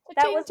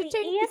 That was the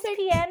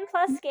ESPN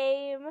Plus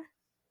game.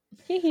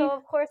 So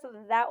of course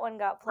that one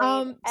got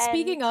played.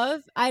 Speaking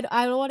of, I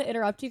don't want to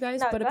interrupt you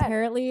guys, but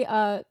apparently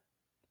an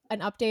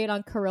update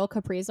on Kirill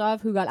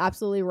Kaprizov, who got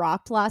absolutely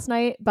rocked last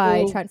night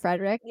by Trent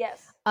Frederick.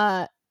 Yes.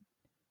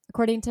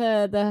 According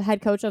to the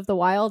head coach of the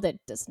Wild, it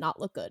does not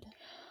look good.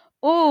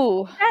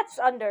 Ooh. That's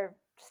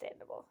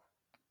understandable.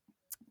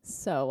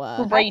 So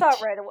I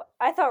thought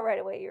right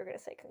away you were gonna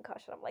say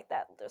concussion. I'm like,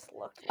 that just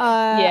looked.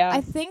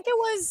 I think it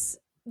was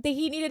that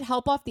he needed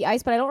help off the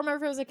ice, but I don't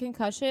remember if it was a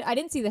concussion. I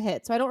didn't see the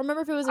hit, so I don't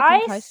remember if it was a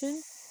concussion.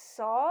 I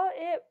saw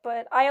it,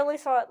 but I only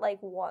saw it like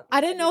once.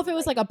 I didn't know if it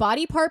was like a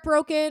body part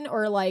broken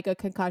or like a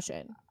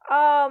concussion.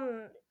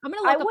 I'm gonna look up the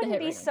hit. I wouldn't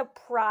be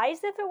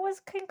surprised if it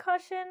was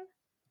concussion,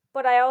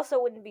 but I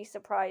also wouldn't be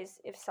surprised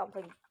if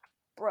something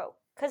broke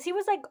because he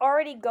was like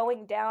already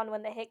going down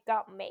when the hit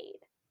got made.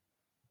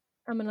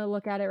 I'm gonna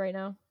look at it right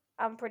now.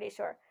 I'm pretty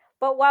sure.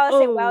 But while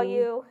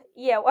you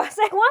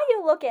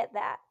look at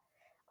that,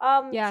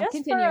 just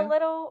continue.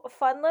 for a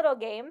fun little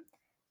game,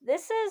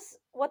 this is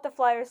what the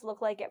Flyers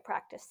look like at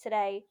practice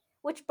today,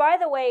 which, by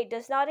the way,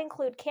 does not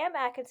include Cam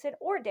Atkinson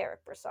or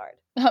Derek Brassard.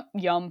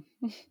 Yum.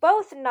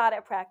 Both not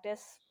at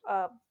practice.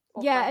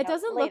 It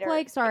doesn't look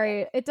like.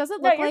 Sorry, it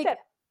doesn't look like. Good.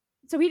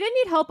 So he didn't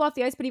need help off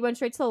the ice, but he went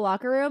straight to the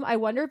locker room. I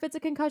wonder if it's a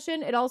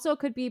concussion. It also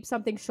could be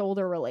something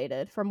shoulder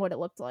related, from what it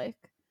looked like.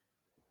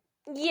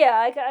 Yeah,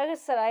 like I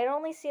said, I had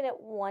only seen it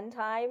one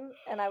time,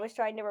 and I was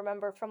trying to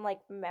remember from like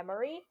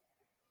memory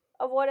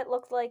of what it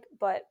looked like.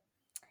 But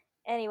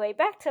anyway,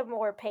 back to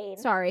more pain.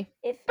 Sorry.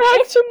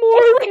 Back to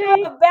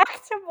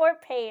more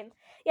pain.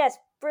 Yes,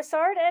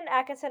 Brassard and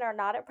Atkinson are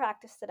not at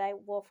practice today.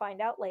 We'll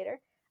find out later.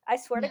 I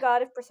swear to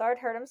God, if Brassard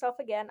hurt himself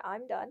again,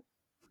 I'm done.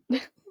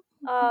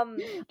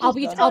 You'll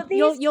be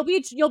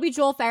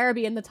Joel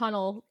Farabee in the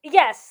tunnel.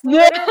 Yes,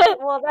 literally.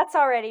 Well, that's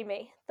already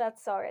me.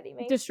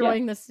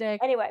 Destroying the stick.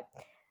 Anyway.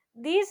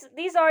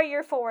 These are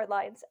your forward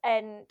lines,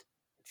 and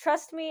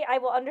trust me, I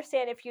will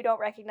understand if you don't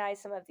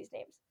recognize some of these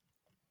names.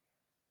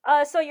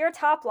 So your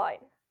top line: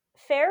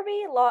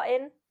 Farabee,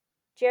 Lawton,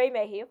 Jerry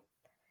Mayhew,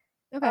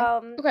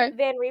 Van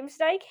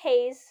Riemsdyk,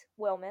 Hayes,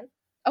 Willman.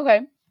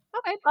 Okay.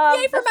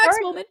 Yay for Max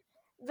Willman.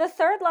 The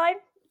third line,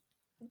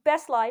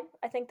 best line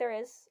I think there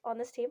is on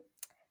this team: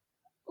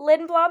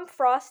 Lindblom,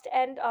 Frost,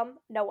 and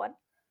no one.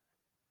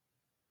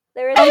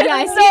 There is. Oh yeah,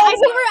 I see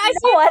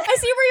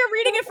where you're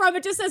reading it from.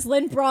 It just says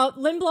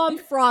Lindblom,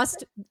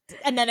 Frost,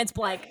 and then it's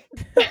blank.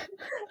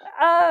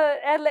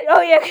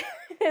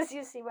 As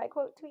you see my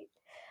quote tweet.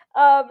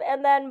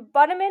 And then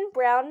Bunnaman,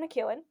 Brown,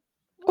 McEwen.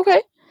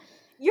 Okay.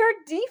 Your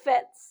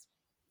defense.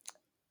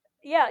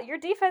 Yeah, your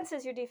defense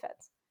is your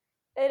defense.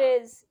 It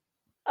is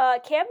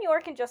Cam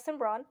York and Justin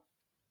Braun.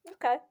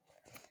 Okay.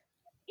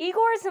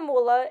 Igor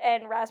Zamula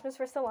and Rasmus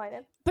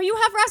Ristolainen. But you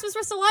have Rasmus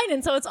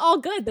Ristolainen, so it's all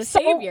good. The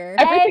savior.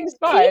 Everything's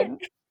fine.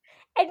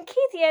 And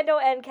Keith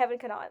Yandel and Kevin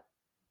Connaught.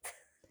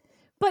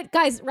 But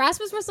guys,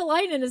 Rasmus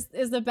Ristolainen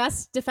is the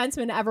best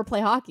defenseman to ever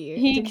play hockey.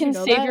 He can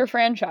save your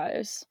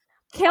franchise.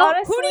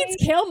 Who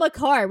needs Cale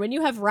Makar when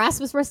you have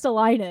Rasmus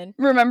Ristolainen?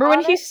 Remember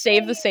when he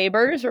saved the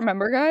Sabres?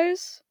 Remember,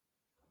 guys?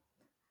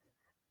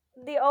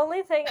 The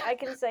only thing I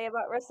can say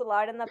about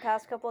Ristolainen the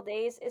past couple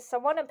days is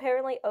someone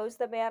apparently owes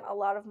the man a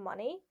lot of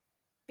money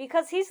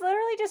because he's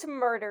literally just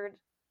murdered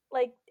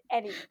like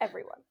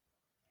everyone.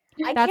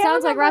 That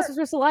sounds like Rasmus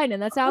Ristolainen.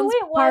 That sounds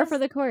par for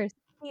the course.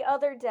 The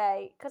other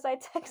day, because I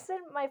texted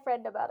my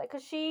friend about it,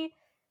 because she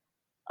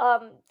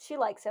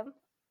likes him.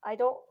 I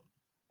don't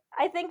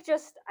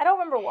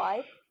remember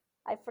why.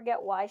 I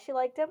forget why she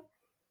liked him.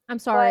 I'm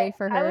sorry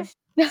for her. I was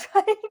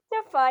trying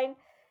to find.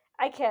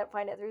 I can't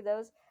find it through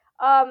those.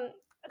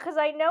 Because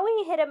I know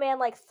he hit a man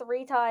like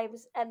 3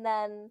 times, and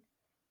then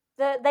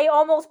they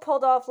almost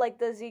pulled off like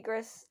the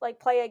Zegras like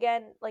play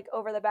again like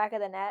over the back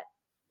of the net,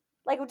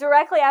 like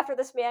directly after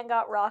this man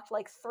got rocked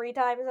like 3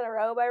 times in a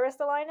row by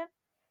Ristolainen,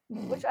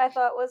 which I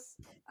thought was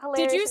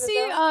hilarious. Did you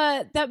see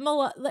that?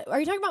 Are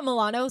you talking about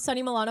Milano?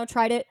 Sonny Milano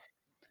tried it.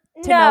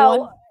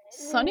 No,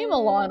 Sonny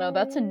Milano.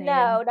 That's a name.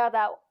 No, not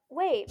that.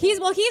 Wait, he's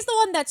the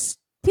one that's.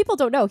 People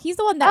don't know. He's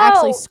the one that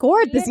actually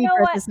scored the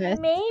Zegras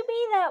assist. Maybe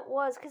that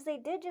was because they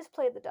did just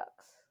play the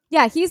Ducks.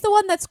 Yeah, he's the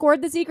one that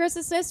scored the Zegras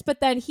assist,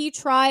 but then he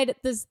tried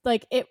this,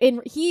 like,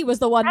 he was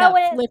the one that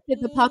lifted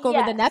the puck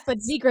over the net, but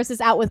Zegras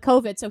is out with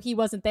COVID, so he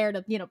wasn't there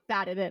to,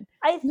 bat it in.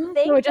 I think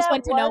so it just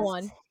went to no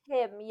one.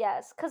 Him,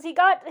 yes, because he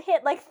got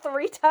hit like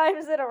 3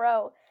 times in a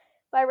row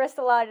by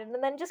Ristolainen,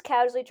 and then just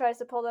casually tries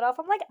to pull it off.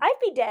 I'm like, I'd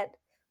be dead.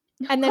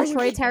 And then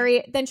Troy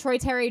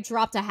Terry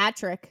dropped a hat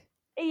trick.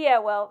 Yeah,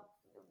 well,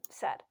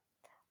 sad.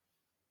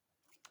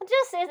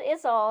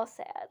 It's all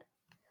sad.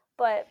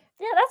 But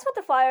yeah, that's what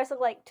the Flyers look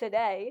like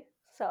today.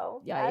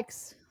 So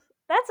yikes.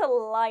 That's a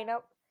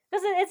lineup.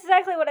 Because it's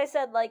exactly what I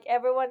said. Like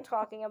everyone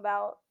talking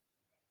about,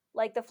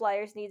 like the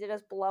Flyers need to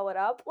just blow it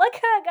up.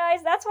 Like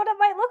guys, that's what it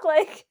might look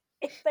like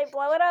if they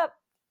blow it up.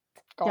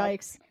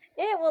 Yikes.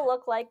 It will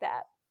look like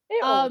that.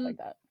 It will look like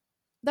that.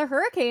 The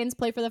Hurricanes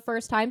play for the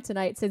first time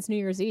tonight since New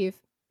Year's Eve.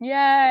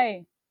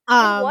 Yay!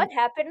 And what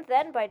happened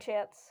then, by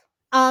chance?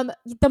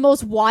 The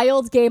most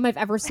wild game I've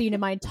ever seen in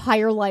my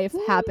entire life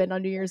happened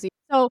on New Year's Eve.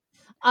 So,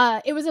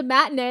 it was a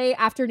matinee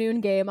afternoon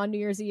game on New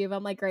Year's Eve.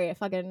 I'm like, great,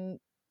 fucking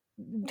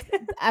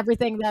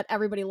everything that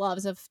everybody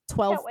loves of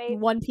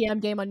 1 p.m.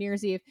 game on New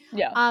Year's Eve.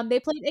 Yeah. They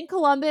played in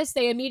Columbus.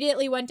 They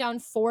immediately went down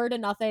 4-1.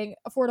 No,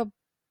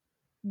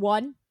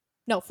 4-0.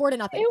 It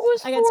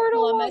was 4-1.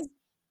 Columbus.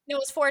 No, it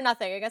was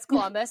 4-0 against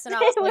Columbus, and I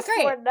was like,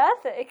 great.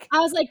 4-0. I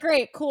was like,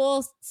 great,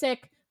 cool,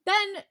 sick.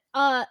 Then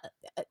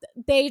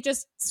they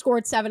just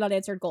scored 7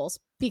 unanswered goals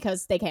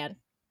because they can.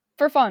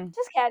 For fun.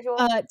 Just casual.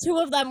 2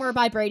 of them were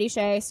by Brady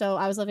Shea, so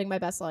I was living my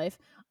best life.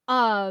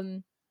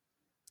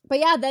 But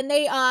yeah, then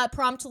they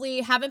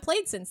promptly haven't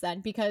played since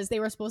then because they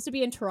were supposed to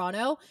be in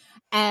Toronto,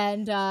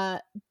 and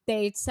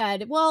they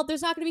said, well,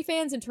 there's not going to be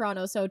fans in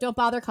Toronto, so don't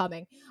bother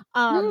coming.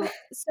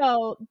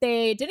 So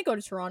they didn't go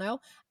to Toronto,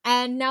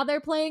 and now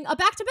they're playing a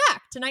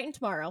back-to-back tonight and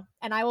tomorrow,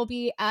 and I will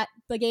be at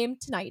the game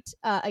tonight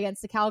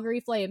against the Calgary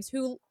Flames,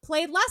 who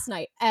played last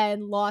night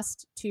and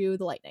lost to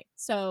the Lightning.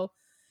 So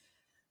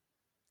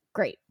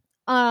great.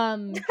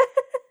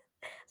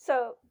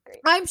 So great.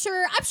 I'm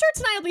sure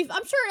tonight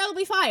it'll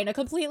be fine. A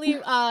completely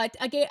a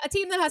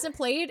team that hasn't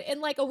played in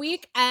like a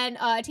week, and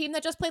a team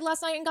that just played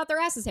last night and got their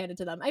asses handed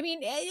to them. I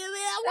mean,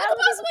 what could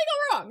possibly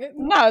go wrong?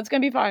 No, it's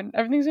gonna be fine.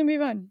 Everything's gonna be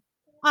fine.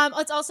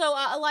 It's also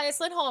Elias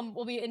Lindholm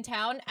will be in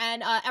town,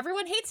 and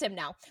everyone hates him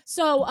now.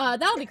 So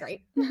that'll be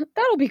great.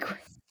 That'll be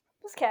great.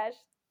 Just cash.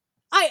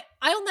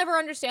 I'll never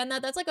understand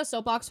that. That's like a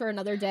soapbox for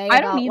another day.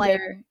 I don't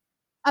either.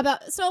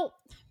 So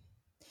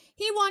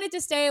he wanted to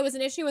stay. It was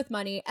an issue with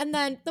money. And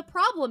then the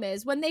problem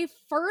is when they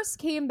first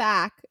came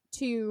back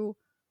to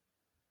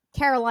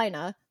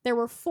Carolina, there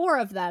were 4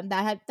 of them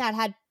that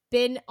had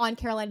been on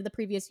Carolina the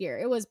previous year.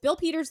 It was Bill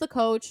Peters, the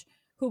coach,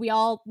 who we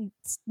all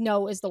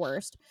know is the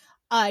worst.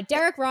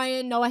 Derek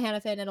Ryan, Noah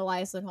Hannafin, and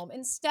Elias Lindholm.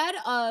 Instead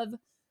of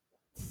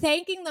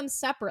thanking them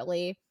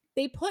separately,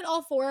 they put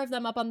all 4 of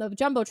them up on the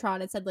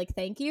Jumbotron and said, like,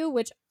 thank you,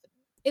 which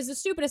is the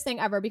stupidest thing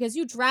ever because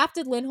you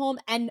drafted Lindholm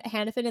and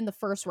Hannafin in the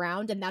first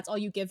round, and that's all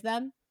you give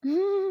them.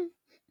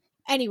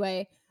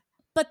 Anyway,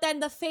 but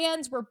then the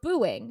fans were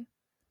booing.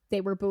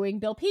 They were booing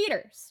Bill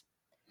Peters.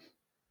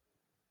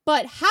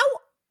 But how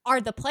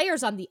are the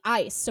players on the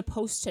ice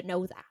supposed to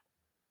know that?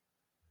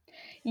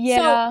 Yeah.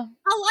 So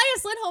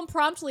Elias Lindholm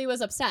promptly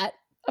was upset.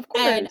 Of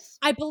course. And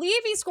I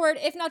believe he scored,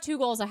 if not 2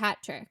 goals, a hat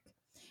trick.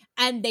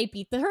 And they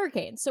beat the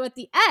Hurricanes. So at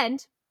the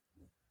end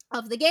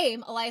of the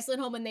game, Elias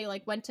Lindholm, when they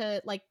went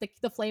to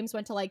the Flames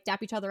went to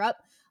dap each other up,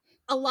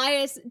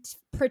 Elias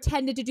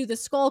pretended to do the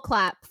skull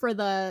clap for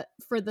the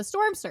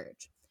Storm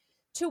Surge.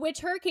 To which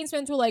Hurricanes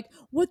fans were like,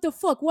 what the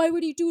fuck? Why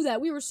would he do that?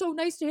 We were so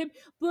nice to him,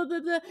 blah, blah,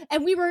 blah.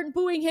 And we weren't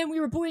booing him.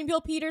 We were booing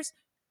Bill Peters.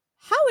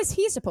 How is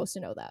he supposed to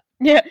know that?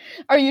 Yeah.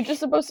 Are you just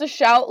supposed to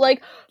shout,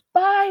 like,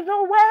 by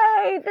the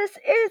way, this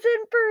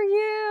isn't for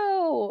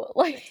you?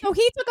 Like, so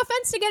he took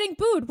offense to getting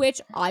booed,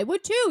 which I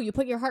would too. You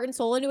put your heart and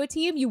soul into a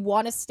team. You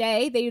want to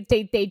stay.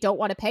 They don't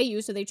want to pay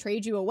you, so they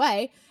trade you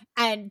away.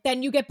 And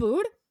then you get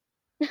booed?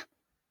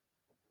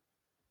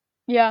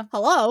 Yeah.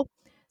 Hello?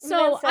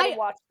 So I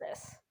watch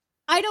this.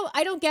 I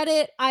don't get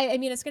it. I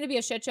mean, it's going to be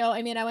a shit show.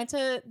 I mean, I went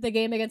to the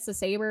game against the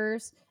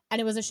Sabres, and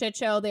it was a shit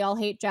show. They all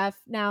hate Jeff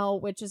now,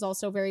 which is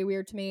also very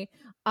weird to me.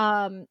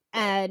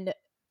 And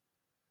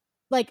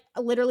like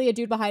literally a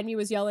dude behind me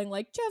was yelling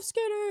like, Jeff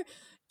Skinner,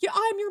 yeah,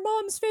 I'm your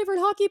mom's favorite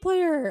hockey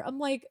player. I'm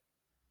like,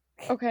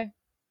 okay.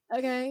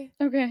 Okay.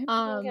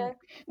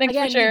 Thanks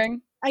for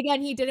sharing.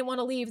 He didn't want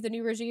to leave. The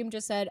new regime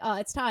just said,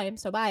 it's time,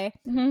 so bye.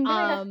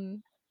 Mm-hmm.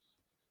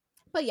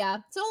 But yeah,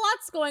 so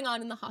lots going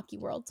on in the hockey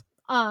world.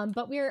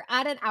 But we're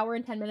at an hour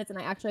and 10 minutes, and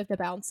I actually have to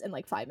bounce in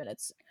like 5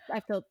 minutes. I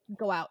have to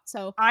go out,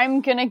 so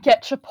I'm gonna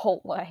get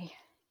Chipotle.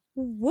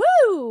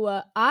 Woo!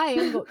 I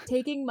am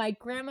taking my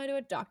grandma to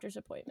a doctor's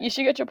appointment. You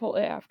should get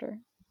Chipotle after.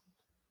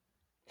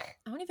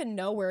 I don't even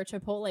know where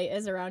Chipotle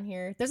is around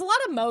here. There's a lot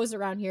of Moe's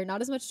around here,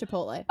 not as much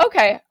Chipotle.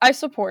 Okay, I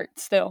support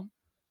still.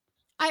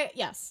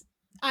 Yes.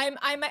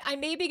 I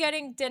may be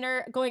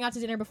going out to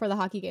dinner before the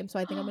hockey game, so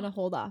I think I'm gonna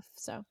hold off.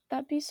 So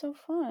that'd be so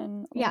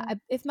fun. Yeah,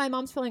 if my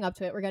mom's feeling up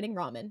to it, we're getting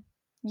ramen.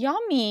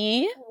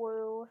 Yummy.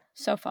 Woo.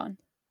 So fun.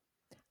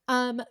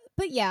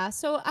 But yeah,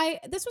 so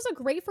this was a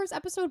great first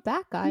episode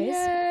back, guys.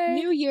 Yay.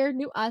 New year,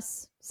 new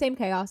us, same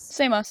chaos.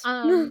 Same us.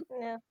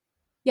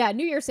 Yeah,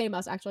 new year, same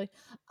us, actually.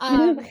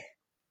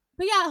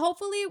 But yeah,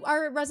 hopefully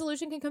our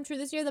resolution can come true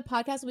this year. The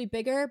podcast will be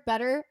bigger,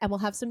 better, and we'll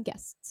have some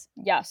guests.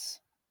 Yes.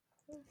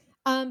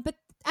 But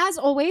as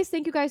always,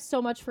 thank you guys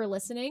so much for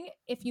listening.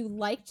 If you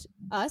liked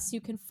us, you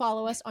can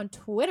follow us on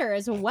Twitter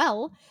as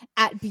well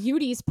at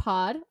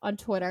BeautiesPod on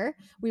Twitter.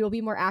 We will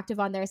be more active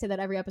on there. I say that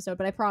every episode,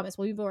 but I promise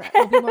we'll be more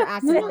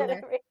active on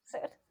there.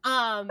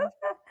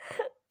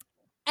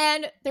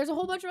 And there's a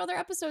whole bunch of other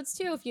episodes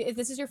too. If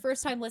this is your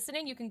first time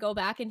listening, you can go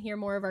back and hear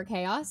more of our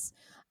chaos.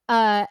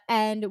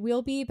 And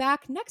we'll be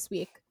back next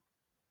week.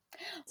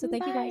 So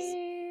thank you guys.